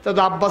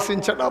 তাদের আব্বা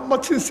চিনছে না, আম্মা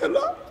চিনছে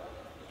না।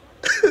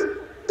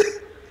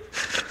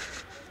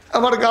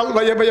 আমার গাল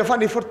ভাইয়া ভাইয়া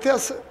পানি পড়তে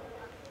আছে।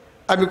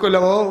 আমি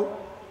কইলাম ও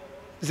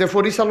যে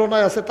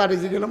পরিচালনায় আছে তারই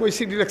যে গেলাম, ওই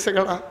সিডি লেখছে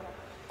গাড়া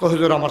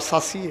কহজোর আমার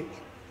শাসিয়ে।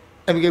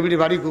 আমি কেবিডি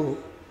বাড়ি গো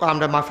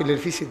আমরা মাহফিলের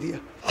ফিসে দিয়া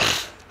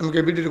আমি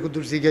কেবিডির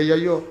কুদুর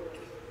জিগাইয়াইও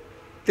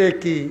তে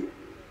কি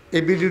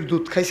এই বিড়ির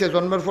দুধ খাইছে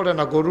জন্মের পরে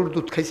না গরুর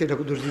দুধ খাইছে এটা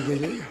কুদুর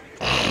জিগাইয়াইও।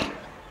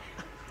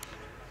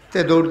 তে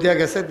দৌড় দিয়া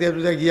গেছে, দিয়ে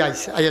দুধে গিয়ে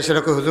আইসে আইয়া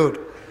সেটা কই হুজুর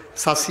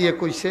শাসিয়ে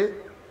কইছে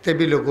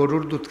টেবিলে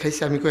গরুর দুধ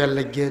খাইছে। আমি কই আর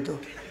লাগিয়ে দো,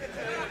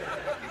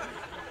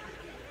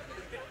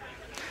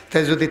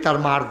 তাই যদি তার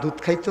মার দুধ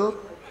খাইতো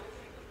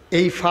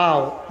এই ফাও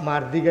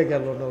মার দিকে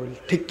গেল নইল,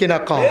 ঠিক কিনা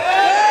কম?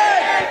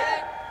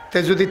 তে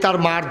যদি তার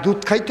মার দুধ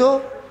খাইতো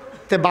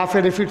তে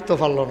বাফেরে ফিরতে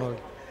পারলো নয়,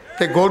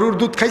 তে গরুর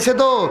দুধ খাইছে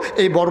তো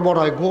এই বর্বর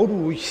হয় গরু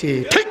হইছে,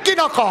 ঠিক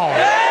কিনা কম?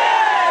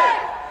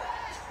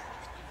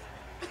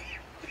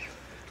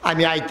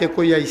 আমি আইতে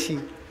কই আইছি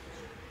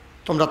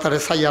তোমরা তারে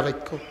সাইয়া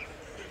রাখো,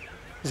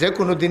 যে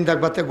কোনো দিন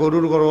দেখবাতে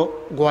গরুর গরো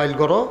গোয়াইল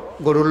গরো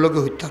গরুর লগে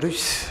হত্যা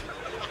রইছে,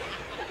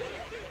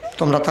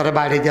 তোমরা তারে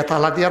বাইরে দিয়া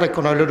তালা দিয়া রাখো,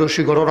 নইলে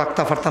রশি গরো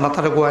রাখতে পারত না,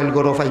 তারে গোয়াইল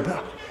গরো পাইবা।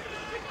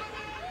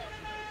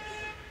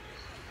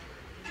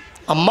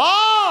 আম্মা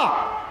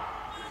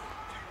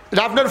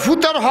আপনার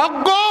ফুতের হক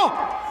গো,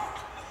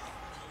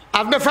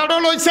 আপনি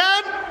ফেডল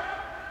হয়েছেন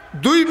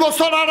 2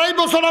 বছর 2.5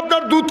 বছর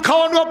আপনার দুধ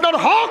খাওয়ানো আপনার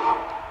হক,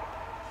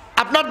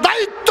 আপনার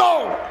দায়িত্ব।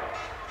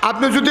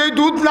 আপনি যদি এই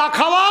দুধ না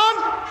খাওয়ান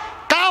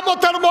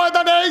কিয়ামতের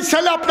ময়দানে এই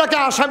ছেলে আপনাকে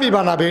আসামি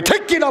বানাবে,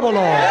 ঠিক কিনা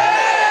বলো?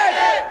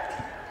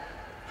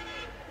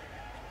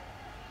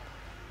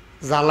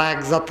 জ্বালা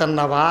এক জাতের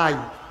না ভাই,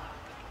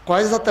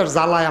 কয় জাতের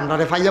জ্বালায় আমরা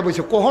রে ফাইয়া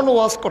বইছে। কখনো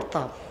ওয়াজ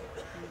করতাম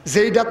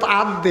যেইটা তো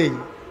আদ দেই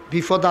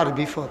বিপদ আর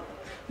বিপদ,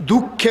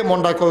 দুঃখে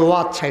মনটা কয়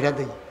ওয়াজ ছাইড়া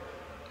দেই।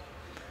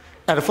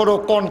 এরপরও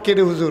কন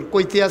কেড়ে হুজুর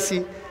কইতে আসি,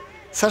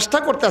 চেষ্টা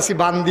করতে আসি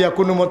বান দিয়া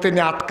কোনো মতে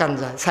নিয়ে আটকান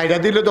যায়, ছাইড়া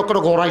দিলে তো করে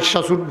গড়া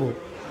ইচ্ছা ছুটবো,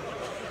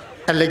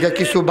 এর লেগে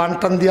কিছু বান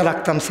টান দিয়া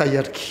রাখতাম চাই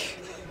আর কি।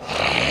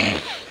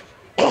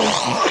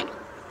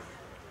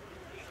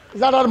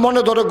 যারার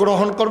মনে ধরে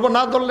গ্রহণ করবো,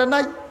 না ধরলে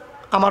নাই।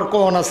 আমার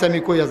কন আছে আমি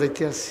কইয়া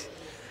যাইতে আছি।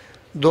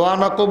 দোয়া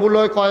না কবুল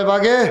হয় কয়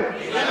ভাগে?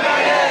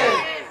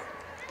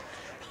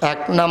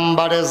 1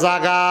 নম্বরে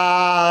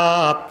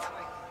জাগাত,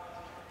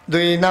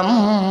 2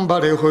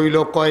 নম্বরে হইল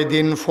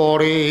কয়দিন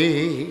পরে।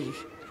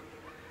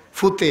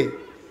 ফুতে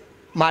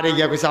মারে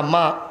গিয়া কইছে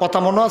আম্মা কথা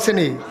মনে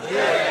আসেনি?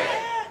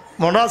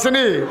 মনে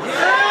আসেনি?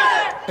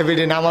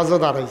 এবারে নামাজও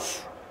দাঁড়াইছে,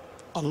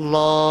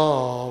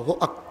 আল্লাহু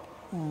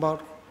আকবার।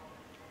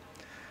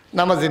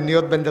 নামাজের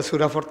নিয়ত বেন্দা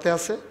সুরা পড়তে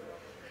আছে,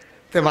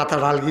 তে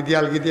মাথার আলগি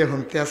দিয়ে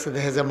শুনতে আছে,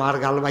 দেখে যে মার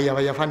গাল ভাইয়া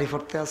ভাইয়া পানি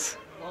পড়তে আছে।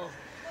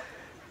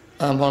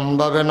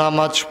 এমনভাবে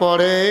নামাজ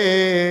পড়ে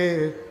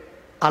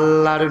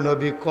আল্লাহর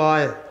নবী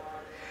কয়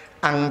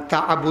আনতা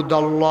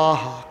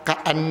আবুদাল্লাহ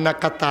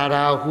কাআন্নাকা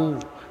তারাহু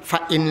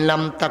ফাইন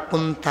লাম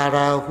তাকুন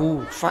তারাহু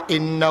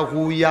ফাইন্নাহু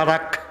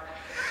ইয়ারাক।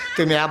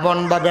 তুমি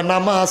এমনভাবে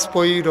নামাজ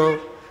পড়ো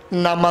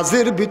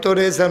নামাজের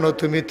ভিতরে যেন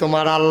তুমি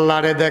তোমার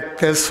আল্লাহরে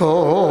দেখতেছো।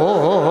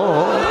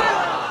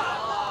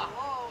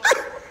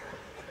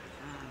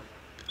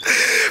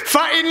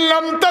 ফাইন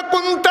লাম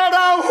তাকুন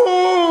তারাহু,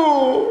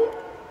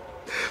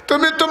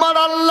 তুমি তোমার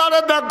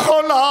আল্লাহরে দেখো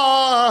না,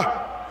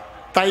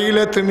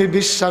 তাইলে তুমি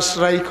বিশ্বাস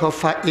রাখো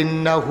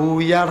ফাইন্নাহু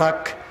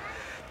ইয়ারাক,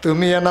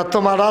 তুমি না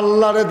তোমার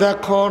আল্লাহরে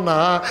দেখো না,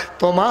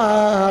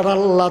 তোমার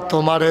আল্লাহ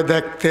তোমারে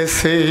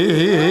দেখতেছে।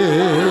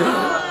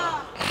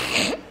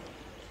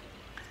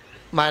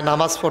 মায়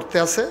নামাজ পড়তে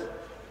আছে,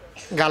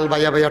 গাল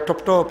বাইয়া বাইয়া টপ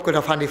টপ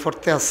করে পানি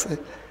পড়তে আছে।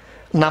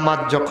 নামাজ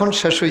যখন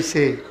শেষ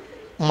হইছে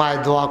মায়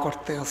দোয়া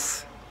করতে আছে,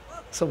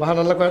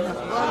 সুবহানাল্লাহ কয় না?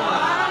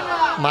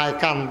 মায়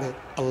কান্দে,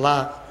 আল্লাহ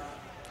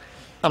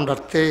আমরা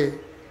তে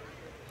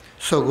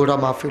সগুড়া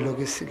মাহফিল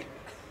গেছি,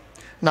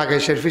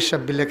 নাগেশের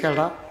ফিসাব বিলে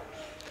কেডা,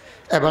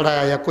 এবার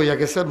আয়া কইয়া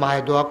গেছে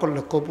মায়ে দোয়া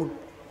করলে কবুল,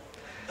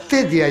 তে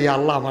দিয়া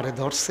আল্লাহ আমারে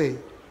ধরছে,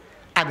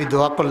 আমি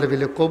দোয়া করলে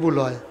বিলে কবুল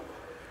হয়,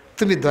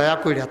 তুমি দয়া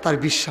কইরা তার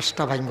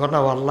বিশ্বাসটা ভাঙ্গ না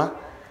আল্লাহ,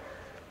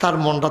 তার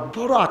মনটা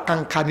বড়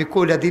আকাঙ্ক্ষা, আমি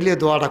কইরা দিলে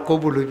দোয়াটা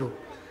কবুল হইব।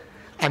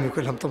 আমি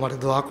কইলাম তোমার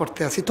দোয়া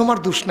করতে আসি, তোমার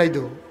দোষ নাই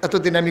দো,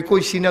 এতদিন আমি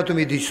কইছি না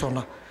তুমি দিছ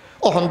না,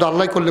 অহন তো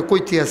আল্লাহ করলে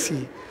কইতে আসি,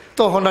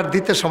 তখন আর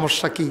দিতে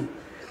সমস্যা কি?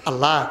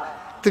 আল্লাহ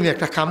তুমি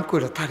একটা কাম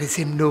করো, তারে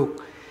যেমনোক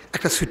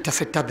একটা সুইটটা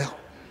সেটটা দাও,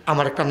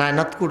 আমার একটা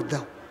নায়নাত করে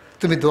দাও,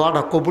 তুমি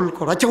দোয়াটা কবুল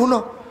করো। আচ্ছা শুনো,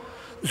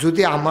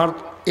 যদি আমার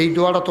এই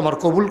দোয়াটা তোমার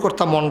কবুল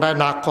করতে মনটায়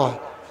না কয়,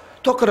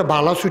 তো করে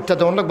ভালো সুইটটা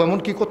দেওয়া লাগবে এমন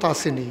কি কথা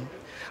আসেনি?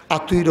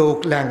 আতুই হোক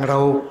ল্যাংড়া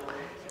হোক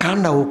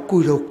কান্না ও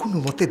কইরা কোনো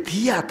মতে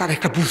দিয়া তার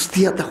একটা বুঝ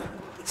দিয়া দাও।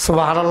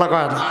 সুবহানাল্লাহ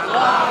কয় না?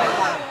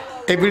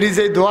 এই বিড়ি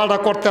যে দোয়াটা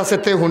করতে আছে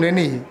তে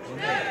হুনেনি,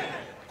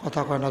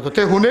 কথা কয় না তো,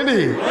 তে হুনেনি?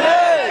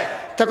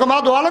 দেখো মা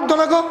দোয়া লাগতো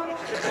না গো,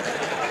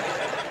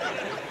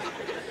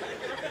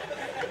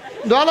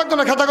 দোয়া লাগতো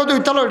না, খেতা করতে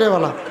উঠতে ওইটাই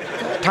বলা,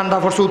 ঠান্ডা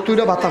পড়ছে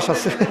উত্তুইটা বাতাস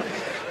আছে,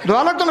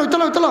 দোয়া লাগতো না,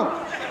 উঠতে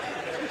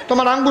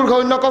তোমার আঙ্গুর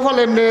খাও না কফল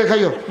এমনি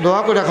খাইও,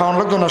 দোয়া করে খাওয়ান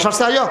লাগতো না,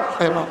 সারছে আইও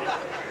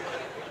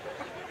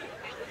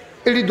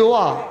এটি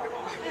দোয়া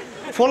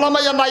ফলা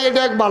মাইয়া নাই,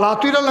 এটা এক বালা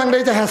তুইরা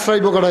ল্যাংড়াইতে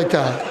হ্যাঁসরাইব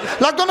করাইতা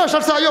লাগতো না,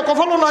 সারছে আইও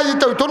কফলও নাই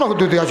এটা হইতো না,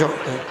 হুদু দিয়ে আসো।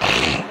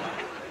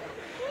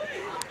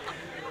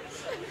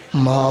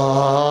 মা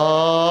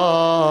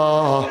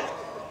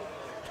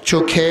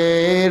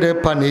চোখের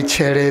পানি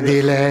ছেড়ে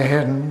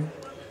দিলেন,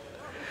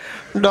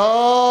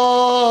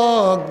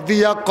 ডাক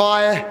দিয়া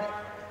কয়,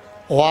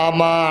 ও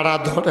আমার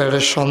আদরের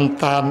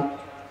সন্তান,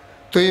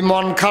 তুই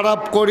মন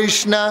খারাপ করিস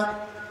না।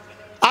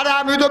 আরে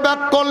আমি তো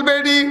ব্যাককল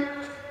বেরি,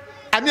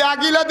 আমি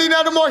আগিলা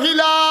দিনের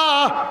মহিলা,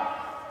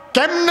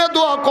 কেমনে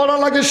দোয়া করা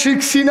লাগে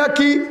শিখছি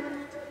নাকি?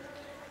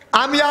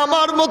 আমি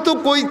আমার মতো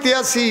কইতে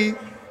আসি,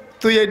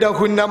 তুই এটা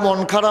কইনা মন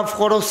খারাপ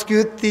করস কি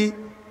হতি?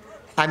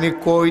 আমি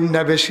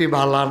কইনা বেশি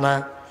ভালা না,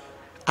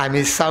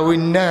 আমি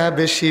চাউন্না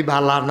বেশি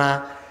ভালা না,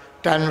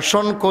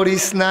 টেনশন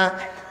করিস না,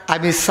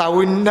 আমি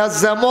চাউন্না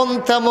যেমন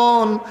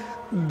তেমন,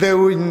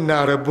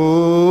 দেউন্নার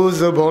বুঝ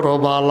বড়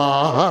বালা।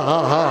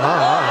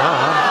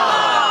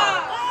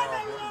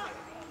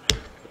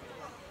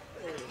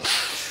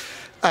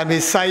 আমি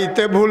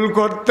চাইতে ভুল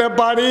করতে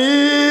পারি,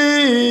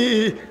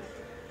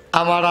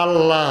 আমার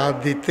আল্লাহ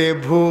দিতে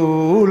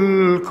ভুল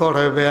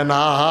করবে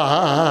না।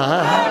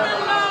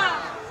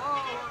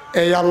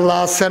 এই আল্লাহ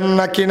আছেন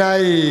নাকি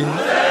নাই?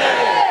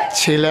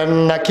 ছিলেন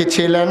নাকি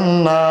ছিলেন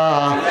না?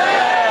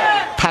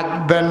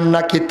 থাকবেন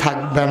নাকি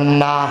থাকবেন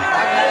না?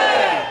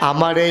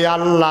 আমার এই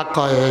আল্লাহ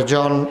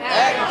কয়জন?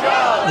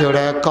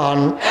 জোরে কন,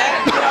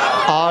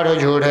 আর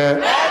জোরে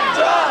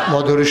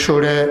মধুর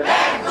সুরে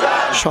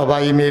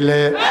সবাই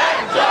মিলে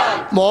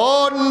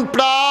মন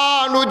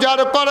প্রাণ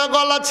উজাড় করে,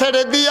 গলা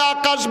ছেড়ে দিয়ে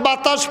আকাশ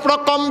বাতাস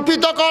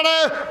প্রকম্পিত করে,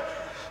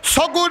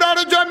 সগুরার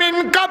জমিন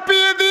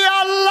কাঁপিয়ে দিয়ে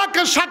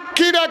আল্লাহকে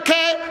সাক্ষী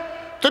রেখে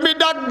তুমি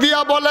ডাক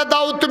দিয়া বলে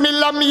দাও, তুমি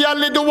লাম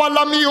ইয়ালিদ ওয়া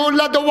লাম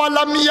ইউলাদ ওয়া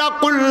লাম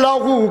ইয়াকুল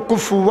লাহু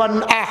কুফুয়ান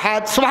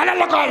আহাদ।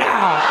 সুবহানাল্লাহ।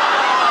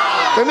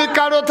 তুমি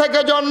কারো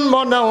থেকে জন্ম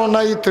নাও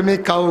নাই, তুমি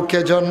কাউকে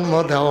জন্ম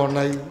দাও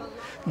নাই।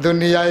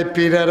 দুনিয়ায়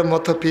পীরের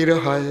মতো পীর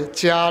হয়,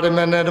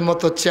 চেয়ারম্যানের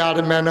মতো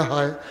চেয়ারম্যান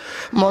হয়,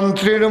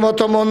 মন্ত্রীর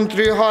মতো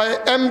মন্ত্রী হয়,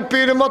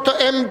 এমপির মতো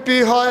এমপি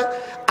হয়।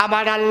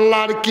 আমার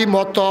আল্লাহর কি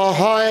মতো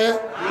হয়?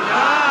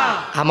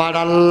 আমার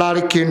আল্লাহর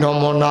কি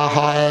নমুনা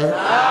হয়?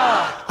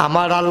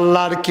 আমার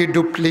আল্লাহর কি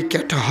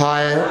ডুপ্লিকেট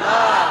হয়?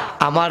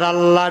 আমার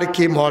আল্লাহর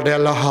কি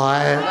মডেল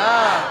হয়?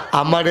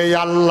 আমার এই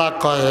আল্লাহ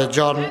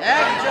কয়জন?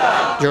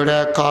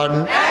 জোরে কন,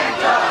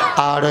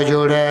 আর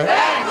জোরে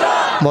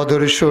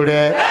মধুর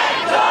সুরে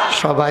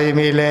সবাই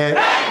মিলে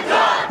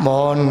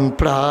মন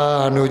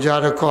প্রাণ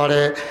উজাড়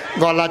করে,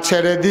 গলা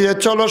ছেড়ে দিয়ে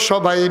চলো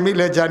সবাই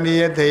মিলে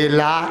জানিয়ে দেই,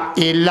 লা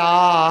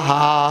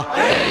ইলাহা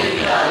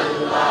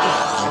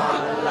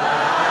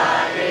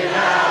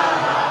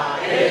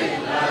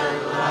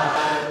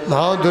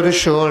মধুর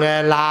সুরে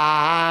লা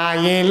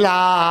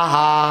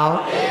ইলাহা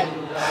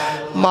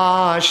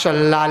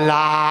মাশাআল্লাহ,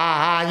 লা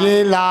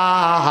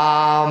ইলাহা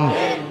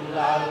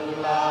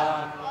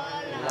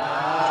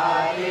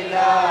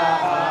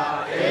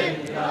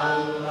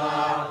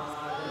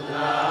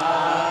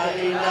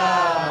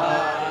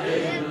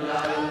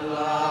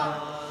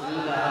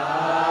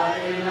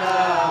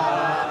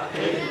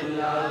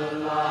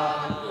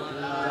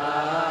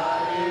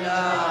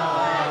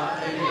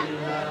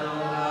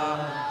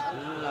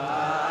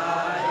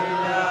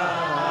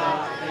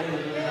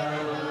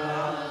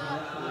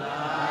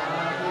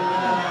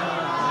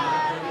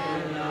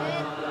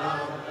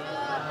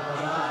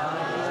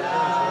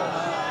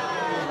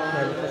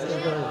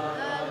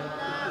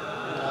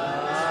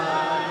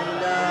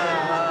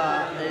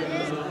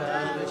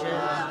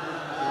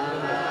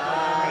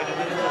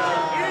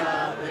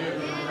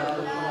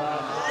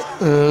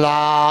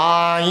লা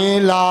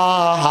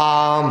ইলাহা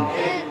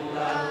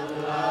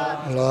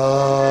লা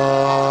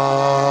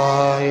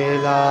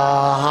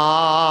ইলাহা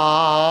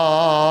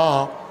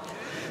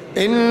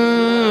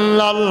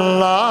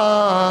ইল্লাল্লাহু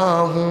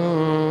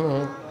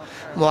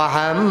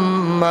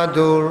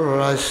মুহাম্মাদুর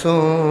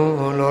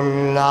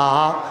রাসূলুল্লাহ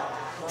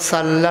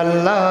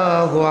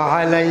সাল্লাল্লাহু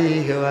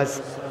আলাইহি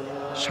ওয়াসাল্লাম।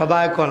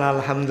 সবাই কোন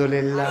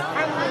আলহামদুলিল্লাহ।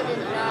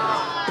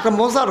 একটা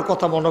মজার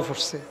কথা মনে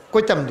পড়ছে,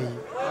 কইতাম নি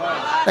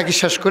নাকি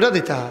শেষ করে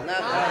দিতা?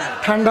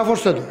 ঠান্ডা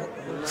পড়ছে তো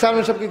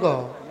চেয়ারম্যান সাহেব কি কহ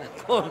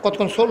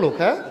কতক্ষণ চলুক?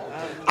 হ্যাঁ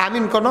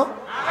আমিন কোন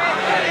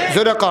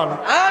জোরে কন।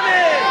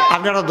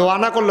 আপনারা দোয়া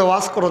না করলে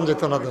ওয়াজ করন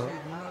যেত না, তো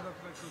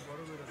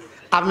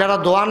আপনারা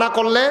দোয়া না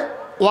করলে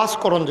ওয়াজ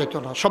করন যেত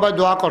না। সবাই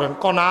দোয়া করেন,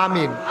 কন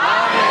আমিন,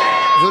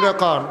 জোরে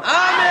কন,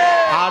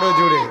 আরো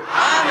জোরে।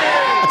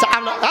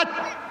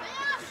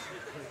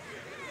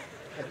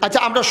 আচ্ছা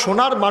আমরা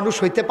সোনার মানুষ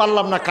হইতে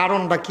পারলাম না,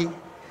 কারণটা কি?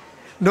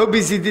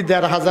 নবীজি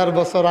 ১৫০০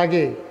 বছর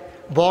আগে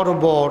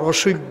বর্বর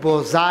অসভ্য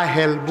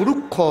জাহেল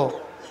মূর্খ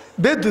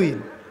বেদুইন,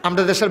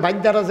 আমরা দেশের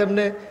বাইদ্যারা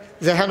যেমনে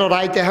যেহেন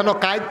রাইত এহেন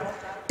কায়দ,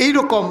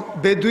 এইরকম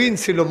বেদুইন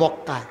ছিল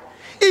মক্কায়।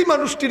 এই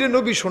মানুষটিরে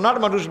নবী সোনার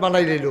মানুষ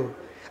বানাই নিল।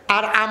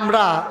 আর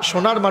আমরা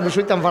সোনার মানুষ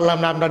হইতাম পারলাম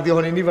না। আপনার দিয়ে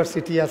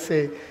ইউনিভার্সিটি আছে,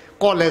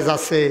 কলেজ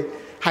আছে,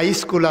 হাই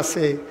স্কুল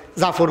আছে,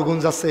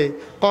 জাফরগঞ্জ আছে,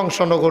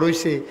 কংসনগর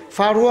হইছে,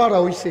 ফারুয়ারা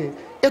হইছে,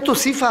 এত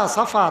সিফা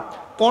সাফাত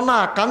কণা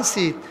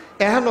কাঞ্চিত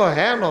এহেন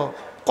হেন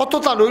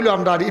কতটা রইল।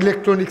 আমরা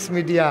ইলেকট্রনিক্স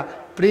মিডিয়া,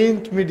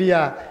 প্রিন্ট মিডিয়া,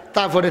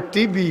 তারপরে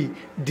টিভি,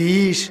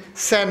 ডিশ,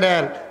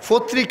 চ্যানেল,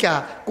 পত্রিকা,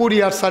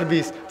 courier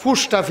service,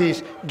 post office,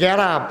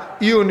 গ্যারাম,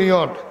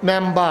 union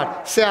member,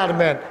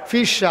 chairman,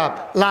 ফিস সাপ,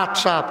 লাট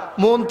সাপ,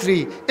 মন্ত্রী,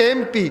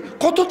 এমপি,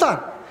 কতটা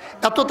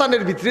এত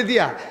তানের ভিতরে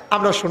দিয়া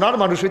আমরা সোনার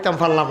মানুষ হইতাম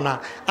পারলাম না।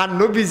 আর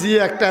নবীজি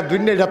একটা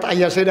দুনিয়া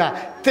আইয়া সেরা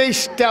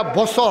 23টা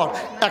বছর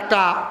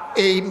একটা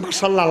এই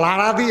মাশাল্লাহ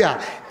লাড়া দিয়া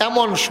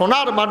এমন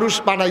সোনার মানুষ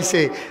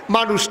বানাইছে।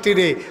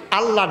 মানুষটিরে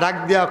আল্লাহ ডাক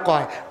দিয়া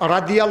কয়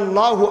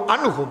রাদিয়াল্লাহু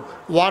আনহুম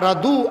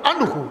ওয়ারাদু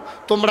আনহু,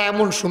 তোমরা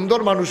এমন সুন্দর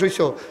মানুষ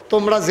হইছো,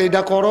 তোমরা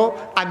যেটা করো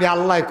আমি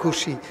আল্লাহ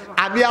খুশি,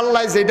 আমি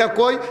আল্লাহ যেটা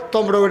কই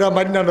তোমরা ওইটা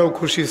মান্যাও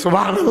খুশি।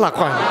 সুবহানাল্লাহ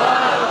কয়।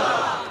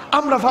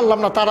 আমরা পারলাম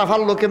না, তারা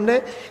পারলো কেমনে?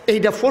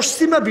 এইটা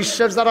পশ্চিমা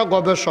বিশ্বের যারা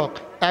গবেষক,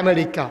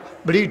 আমেরিকা,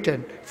 ব্রিটেন,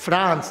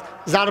 ফ্রান্স,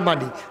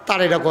 জার্মানি,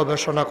 তারা এটা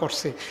গবেষণা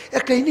করছে।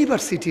 একটা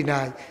ইউনিভার্সিটি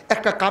নাই,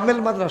 একটা কামেল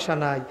মাদ্রাসা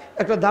নাই,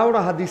 একটা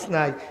দাওরা হাদিস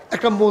নাই,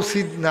 একটা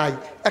মসজিদ নাই,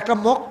 একটা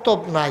মক্তব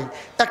নাই,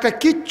 একটা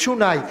কিচ্ছু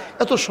নাই।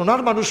 এত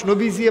সোনার মানুষ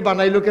নবীজি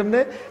বানাইলো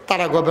কেমনে?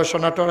 তারা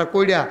গবেষণাটা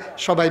কইরা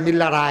সবাই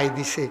মিল্লা রায়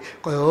দিছে।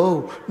 কয় ও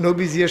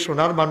নবীজি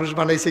সোনার মানুষ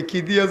বানাইছে কি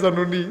দিয়া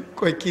জানুনি?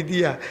 কয় কি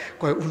দিয়া?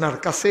 কয় উনার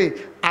কাছে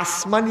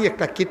আসমানি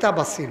একটা কিতাব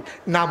আছিল,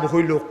 নাম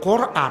হইল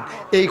কোরআন।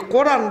 এই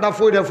কোরআনটা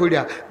ফইরা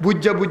ফইরা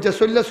বুঝা বুঝা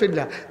চল্লা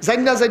চল্লা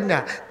জান্না জান্না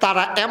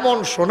তারা এমন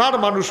সোনার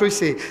মানুষ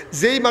হইছে,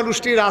 যেই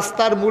মানুষটি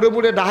রাস্তার মুড়ে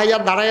মুড়ে ডাহাইয়া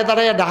দাঁড়াইয়া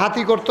দাঁড়াইয়া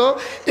ডাহাতি করতো,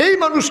 এই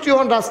মানুষটি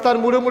হন রাস্তার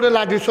মুড়ে মুড়ে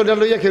লাঠি চলে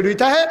লইয়া খেলুই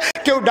তাহে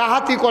কেউ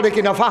ডাহাতি করে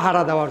কিনা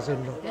ফাহারা দেওয়ার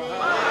জন্য।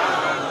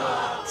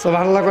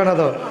 সুবহানাল্লাহ কয় না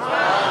তো?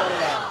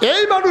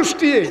 এই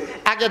মানুষটি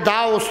আগে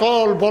দাও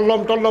সল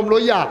বল্লম টল্লম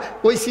লইয়া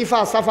ওই সিফা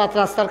সাফাত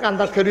রাস্তার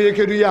কান্দার খেরুইয়া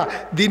খেরুইয়া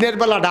দিনের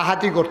বেলা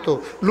ডাহাতি করত,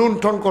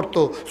 লুণ্ঠন করত,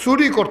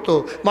 চুরি করত,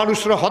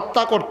 মানুষরা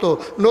হত্যা করত,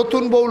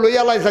 নতুন বউ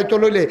লইয়ালাই যাইতো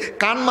লইলে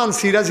কানমান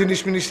সিরা জিনিস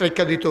মিনিস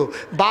রাখা দিত,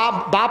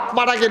 বাপ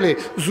মারা গেলে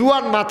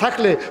জুয়ান মা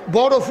থাকলে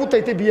বড়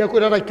ফুটাইতে বিয়া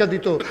করে রাখা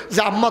দিত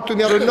যে আম্মা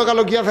তুমি আর অন্য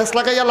গালো গিয়া ফেস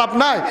লাগাইয়া লাভ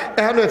নাই,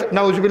 এখন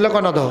নাউজুবিল্লাহ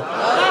কনা দাও।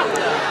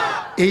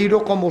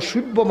 এইরকম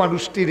অসভ্য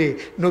মানুষটিরে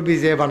নবী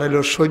যে বানাইল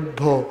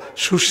সভ্য,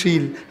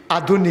 সুশীল,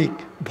 আধুনিক,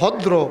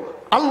 ভদ্র,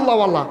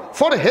 আল্লাহওয়ালা,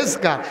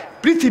 ফরহেজগার।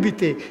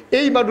 পৃথিবীতে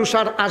এই মানুষ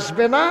আর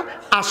আসবে না,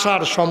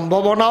 আসার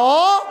সম্ভাবনাও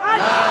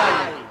নাই।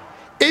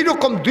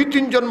 এইরকম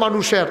 2-3 জন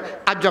মানুষের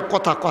আজ যা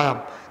কথা কয়াম,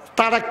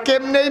 তারা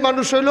কেমনে এই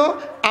মানুষ হইল?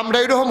 আমরা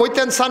এরকম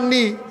হইতেন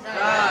চাননি?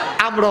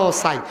 আমরাও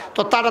চাই।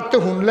 তো তারা তো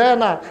শুনলে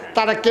না,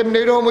 তারা কেমনে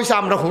এরকম হয়েছে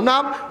আমরা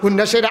শুনাম,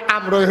 শুননা সেটা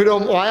আমরা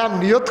এরকম ওয়াম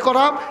নিয়ত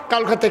করাম,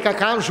 কালকা থেকে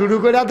কাম শুরু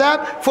করে দেন,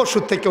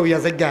 পরশুর থেকে হইয়া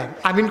যায় জ্ঞান।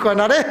 আমিন কয়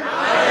না রে?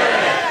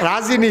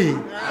 রাজিনী।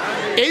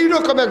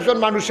 এইরকম একজন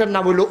মানুষের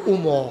নাম হইল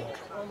উমর।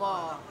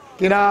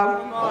 কি নাম?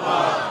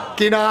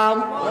 কি নাম?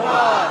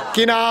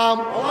 কি নাম?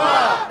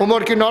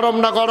 উমর কি নরম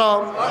না গরম?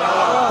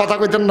 কথা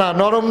কইতেন না,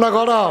 নরম না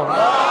গরম?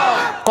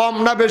 কম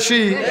না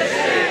বেশি?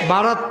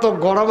 মারাত্মক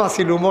গরম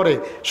আছিল উমরে,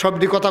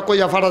 সবদি কথা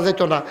কইয়া ফারা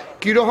যেত না।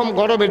 কিরকম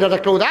গরম এটার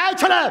একটা উদাহরণ।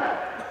 ছেলে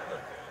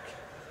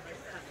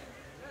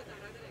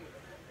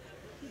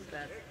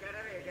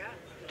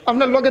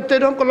আপনার লগে তো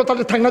এরকম করলো,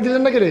 তাহলে ঠান্ডা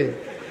দিলেন নাকি রে?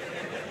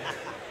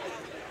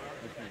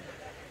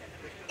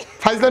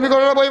 ফাইজলামি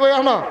করে বই বই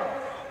আনো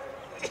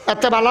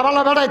এত বালা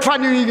বালা বেড়াই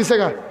ফানি হয়ে গেছে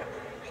গা,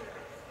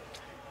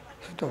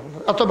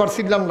 এতবার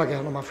শিখলাম লাগে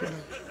এখন মাফি।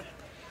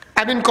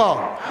 আমিন ক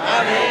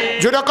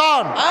জোরে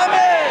কন।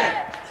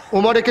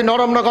 উমরে কি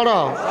নরম না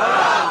গরম?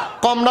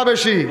 কম না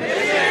বেশি?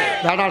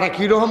 দাদাটা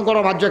কিরকম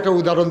গরম? আজ একটা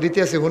উদাহরণ দিতে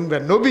আছে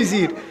শুনবেন।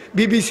 নবীজির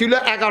বিবি ছিল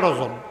 11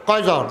 জন।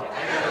 কয়জন?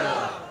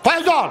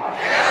 কয়জন?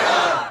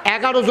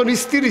 11 জন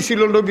স্ত্রী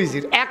ছিল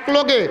নবীজির। এক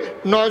লগে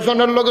 9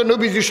 জনের লগে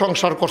নবীজি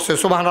সংসার করছে।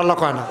 সুবহানাল্লাহ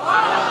কয় না?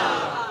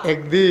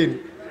 একদিন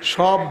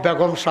সব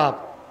বেগম সাহেব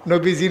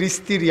নবীজির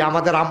স্ত্রী,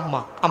 আমাদের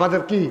আম্মা,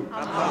 আমাদের কি?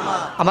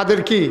 আমাদের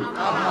কি?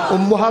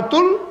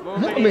 উম্মাহাতুল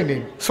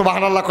মুমিনিন।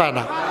 সুবহানাল্লাহ কয়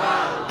না?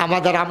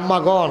 আমাদের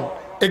আম্মাগণ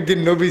একদিন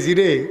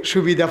নবীজিরে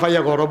সুবিধা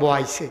পাইয়া গরব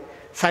আইছে,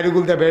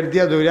 সাইরুগুলদা বের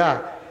দিয়া দইরা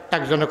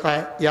একজনে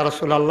কয় ইয়া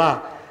রাসূলুল্লাহ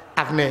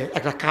আপনি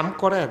একটা কাম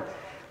করেন,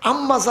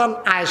 আম্মাজান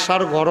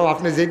আয়েশার ঘরও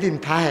আপনি যেদিন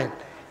থাকেন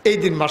এই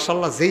দিন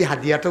মাশাল্লাহ যেই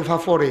হাদিয়াটা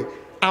পড়ে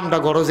আমরা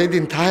ঘরও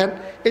যেদিন থাকেন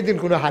এই দিন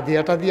কোনো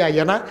হাদিয়াটা দিয়ে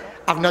আইয়া না,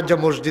 আপনার যে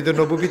মসজিদে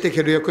নববীতে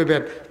খেলুয়ে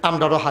কইবেন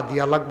আমরারও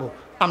হাদিয়া লাগবো,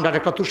 আমরার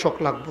একটা তুষক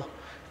লাগবো।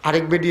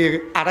 আরেক বেডিয়ে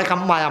আরেক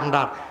আম্মায়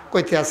আমরা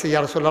কইতে আছে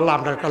ইয়া রাসূলুল্লাহ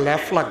আমরা একটা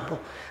ল্যাফ লাগবো।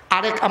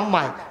 আরেক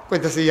আম্মায়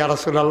কইতেছে ইয়া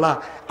রাসূলুল্লাহ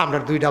আমরা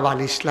 2টা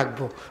বালিশ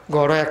লাগবো,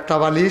 গড় একটা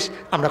বালিশ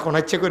আমরা কোন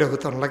ইচ্ছে করে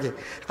হতন লাগে,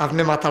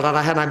 আপনি মাথাটা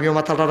রাখেন আমিও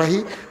মাথাটা রাখি,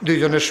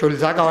 দুইজনের শরীর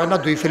জাগা হয় না,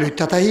 2 ফেল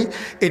হইতা থাকি,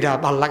 এটা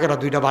ভাল লাগে না,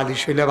 2টা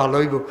বালিশ হইলে ভালো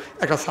হইব,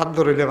 একটা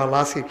চাদর হইলে ভালো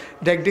আছি,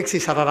 দেখছি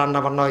সারা রান্না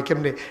বান্না হয়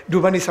কেমনে,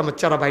 ডুবানি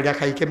চামচারা বাইরা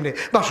খাই কেমনে,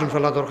 বাসন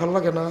ফেলা দরকার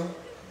লাগে না,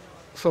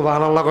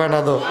 সুবহানাল্লাহ কয় না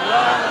তো।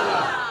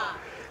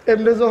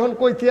 এমনি যখন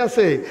কইতে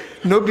আছে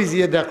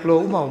নবীজিয়ে দেখলো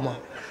উমা উমা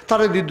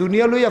তারা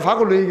দুনিয়া লইয়া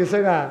পাগল হয়ে গেছে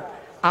গা,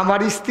 আমার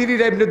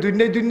স্ত্রীরা এমনি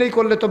দুনিয়াই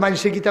করলে তো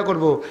মানুষে গীতা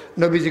করবো।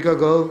 নবীজিকে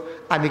গো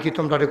আমি কি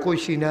তোমরা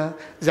কইছি না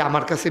যে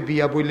আমার কাছে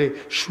বিয়া বইলে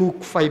সুখ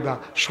পাইবা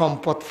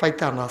সম্পদ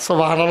পাইতা না,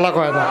 সুবহানাল্লাহ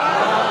কয় না,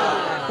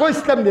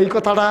 কইসলাম এই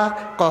কথাটা,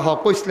 কয় হ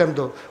কইসলাম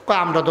তো, কয়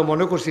আমরা তো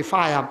মনে করছি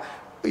ফায়াম।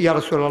 ইয়া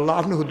রাসূলুল্লাহ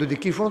আপনি হুদুদি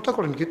কি ফোনটা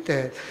করেন কিতে,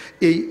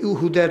 এই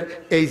উহুদের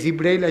এই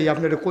জিব্রাইল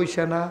আপনারা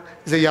কইছে না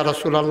যে ইয়া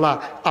রাসূলুল্লাহ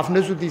আপনি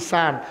যদি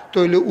চান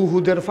তাহলে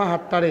উহুদের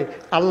পাহাড়টারে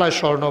আল্লাহ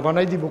স্বর্ণ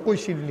বানাই দিব,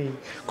 কইছিলনি,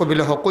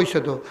 কবিলে হ কইছে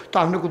তো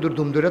আপনি কুদুর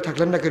ধুম ধরে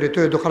থাকলেন না কেরে, তো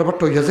এই দোকান বাট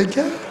হইয়া যাই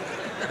গা।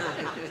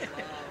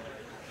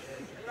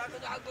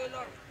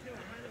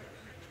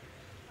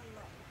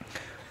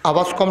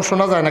 আওয়াজ কম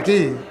শোনা যায় নাকি?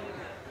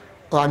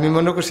 ও আমি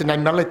মনে করছি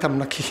নাইম লাইতাম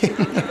নাকি,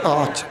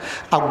 আচ্ছা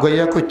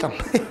আগাইয়া কইতাম।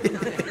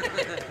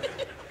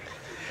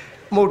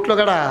 উঠলো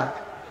কেডা,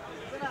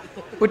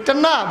 উঠতেন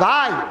না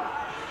ভাই,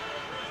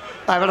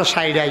 এবার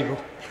সাইড আইব,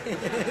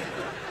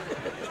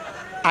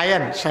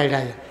 আয়েন সাইড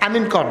আয়েন,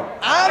 আমিন কন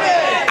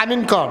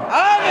আমিন কন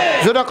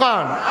জোরে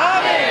কন,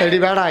 এডি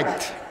বেড়াইত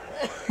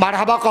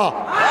মারহাবা ক।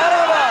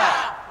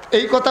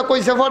 এই কথা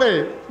কইছে পরে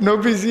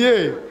নবীজিয়ে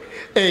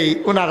এই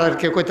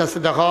ওনারকে কইতাছে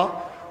দেখো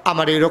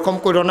আমার এরকম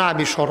করো না,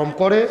 আমি শরম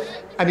করে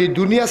আমি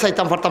দুনিয়া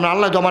চাইতাম পারতাম না,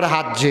 আল্লাহ তো আমার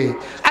হাত যে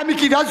আমি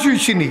কি রাজি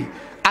হইছিনি,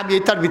 আমি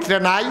এটার ভিতরে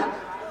নাই,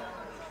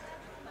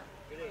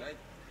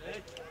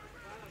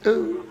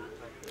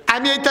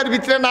 আমি এইটার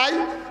ভিতরে নাই,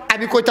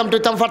 আমি কইতাম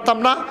টইতাম পারতাম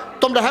না,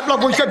 তোমরা হ্যাপলা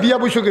বৈশা বিয়া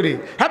বৈশো করে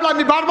হ্যাপলা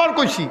আমি বারবার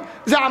কইছি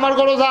যে আমার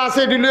ঘরে যা আছে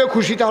এটি লইয়ে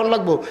খুশি তখন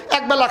লাগবো,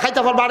 একবেলা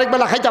খাইতে পারবো আরেক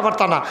বেলা খাইতে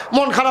পারতাম না,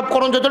 মন খারাপ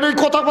করুন যেত এই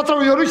কথাবার্তা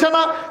ওই হইছে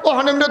না,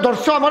 ওখানে এমনি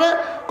ধরছো আমারে,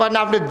 কয় না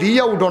আপনি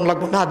দিয়ে উডন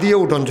লাগবো, না দিয়ে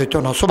উডন যেত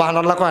না,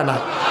 সুবহানাল্লাহ কয় না।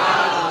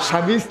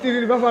 স্বামী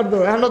স্ত্রীর ব্যাপার তো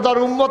এখন তার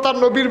উম্মত আর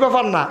নবীর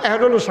ব্যাপার না,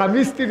 এখন হলো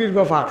স্বামী স্ত্রীর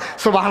ব্যাপার,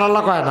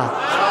 সুবহানাল্লাহ কয় না।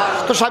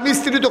 তো স্বামী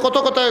স্ত্রী তো কত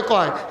কথায়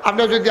কয়,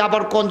 আপনি যদি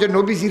আবার কন যে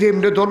নবীজিরে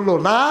এমনি ধরলো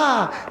না,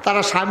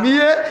 তারা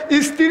স্বামীয়ে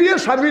স্ত্রী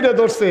স্বামীরে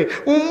ধরছে,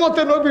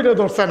 উম্মতে নবীরে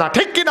ধরছে না,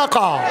 ঠিক কিনা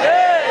কয়?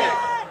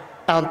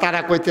 এখন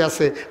তারা কইতে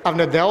আছে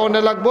আপনি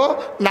দেওয়ানে লাগবো,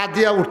 না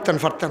দিয়া উঠতেন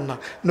পারতেন না।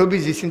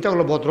 নবীজি চিন্তা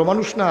করলো ভদ্র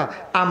মানুষ না,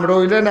 আমরা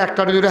হইলেন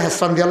একটা যদি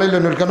হেসান দিয়া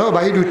লাইলেন কেন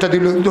ভাই 2টা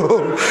দিল,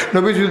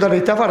 নবীজি তো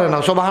দিতে পারে না,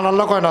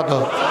 সুবহানাল্লাহ কয় না তো,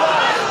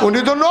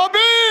 উনি তো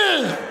নবী।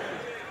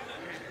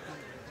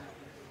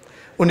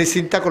 উনি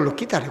চিন্তা করলো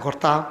কি তারে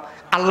করতাম,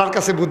 আল্লাহর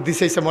কাছে বুদ্ধি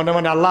চাইছে মনে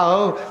মনে, আল্লাহ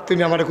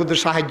তুমি আমার খুব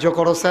সাহায্য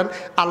করছেন।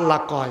 আল্লাহ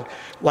কয়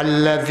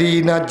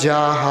ওয়াল্লাযীনা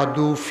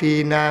জাহাদু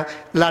ফিনা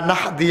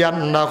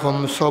লানাহদিয়ান্নাহুম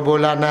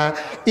সুবুলানা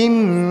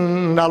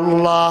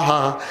ইন্নাল্লাহা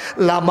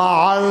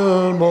লামাআল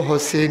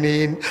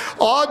মুহসিনিন।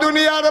 ও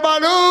দুনিয়ার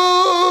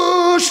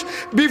মানুষ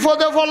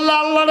বিপদে পড়লে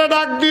আল্লাহরে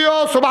ডাক দিও,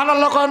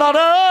 সুবহানাল্লাহ কয় না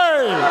রে,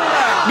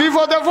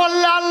 বিপদে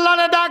পড়লে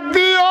আল্লাহরে ডাক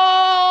দিও,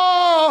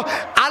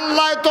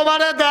 আল্লাহ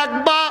তোমারে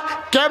দেখবা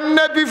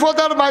কেমনে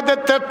বিপদের মাঝে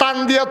টান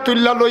দিয়া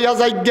তুল্লা লইয়া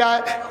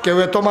যাইগায়, কেউ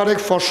তোমার এক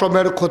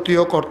ফসমের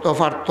ক্ষতিও করতে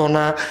পারতো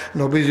না।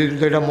 নবীজি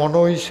এটা মনে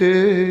হয়েছে,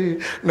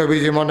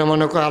 নবীজি মনে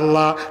মনে করে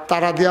আল্লাহ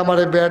তারা দিয়ে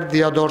আমারে বেড়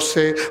দিয়া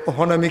ধরছে,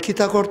 ওখানে আমি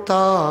কিতা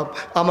করতাম,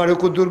 আমারে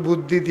কুদুর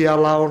বুদ্ধি দিয়া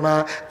লাও না,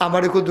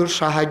 আমারে কুদুর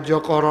সাহায্য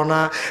করো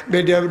না।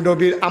 বেডিয়া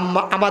নবীর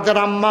আম্মা, আমাদের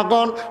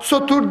আম্মাগণ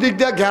চতুর্দিক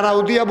দিয়া ঘেরাও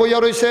দিয়া বইয়া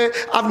রয়েছে,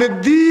 আপনি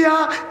দিয়া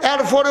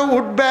এরপরে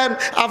উঠবেন,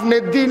 আপনি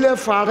দিলে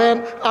পারেন,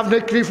 আপনি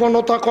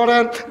কৃপণতা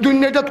করেন,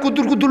 দুনিয়াটা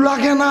কুদুর কুদুর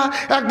লাগে না,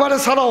 একবারে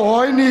ছাড়া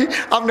হয়নি,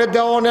 আপনি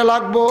দেওয়ানে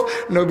লাগবো।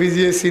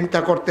 নবীজি চিন্তা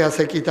করতে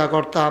আছে কিতা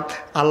করতাম,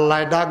 আল্লাহ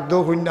ডাক দো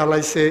হুন্না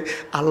লাইছে,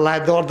 আল্লাহ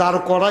দরদার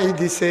করাই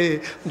দিছে,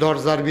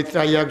 দরজার ভিতরে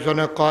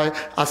একজনে কয়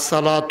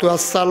আসসালাতু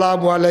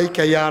আসসালামু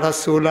আলাইকা ইয়া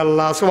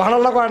রাসূলুল্লাহ,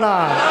 সুবহানাল্লাহ কয় না,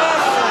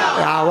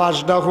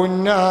 আওয়াজটা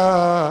হুন্না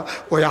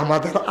ওই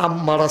আমাদের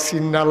আম্মারা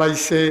চিন্না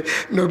লাইছে।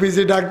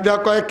 নবীজি ডাক দেয়া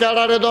কয়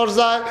কেডারে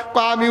দরজায়,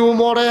 কয় আমি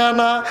উমরে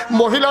না,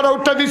 মহিলারা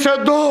উঠে দিছে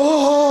দো,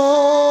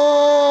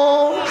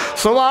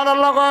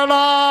 সুবহানাল্লাহ কয়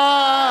না,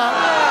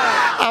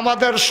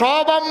 আমাদের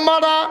সব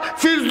আম্মারা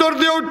ফিজদর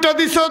দিয়ে উঠতে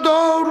দিছে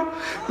দৌড়।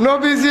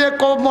 নবীজি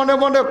মনে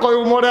মনে কয়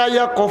উমরে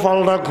আইয়া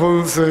কপালটা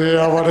খুলছে,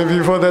 আবার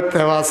বিপদের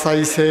তেবা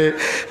চাইছে,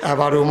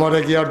 এবার উমরে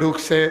গিয়া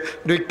ঢুকছে,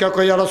 ঢুকা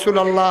কই ইয়া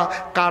রাসূলুল্লাহ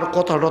কার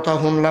কথা টথা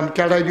শুনলাম,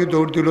 কেডাই দিয়ে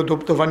দৌড় দিল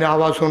দোপানি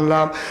আওয়াজ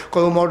শুনলাম,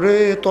 কই উমরে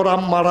তোর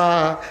আম্মারা,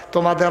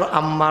 তোমাদের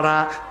আম্মারা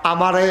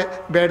আমারে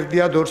বেড়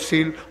দিয়া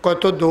ধরছিল, কয়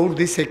তো দৌড়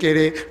দিছে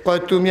কেড়ে,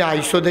 কয় তুমি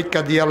আইসো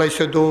দেখা দিয়া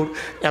লাইছো দৌড়।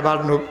 এবার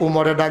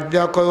উমরে ডাক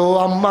দিয়া কয় ও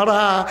আম্মারা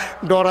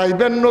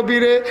ডরাইবেন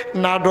নবীরে,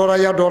 না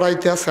ডরাইয়া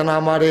ডরাইতে আসেন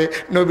আমারে।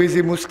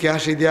 নবীজি মুচকি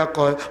হাসি দিয়া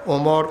কয়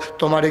ওমর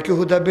তোমারে কি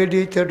হুদা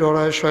বেডিতে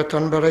ডরায়,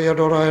 শয়তান বেড়াইয়া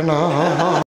ডরায় না।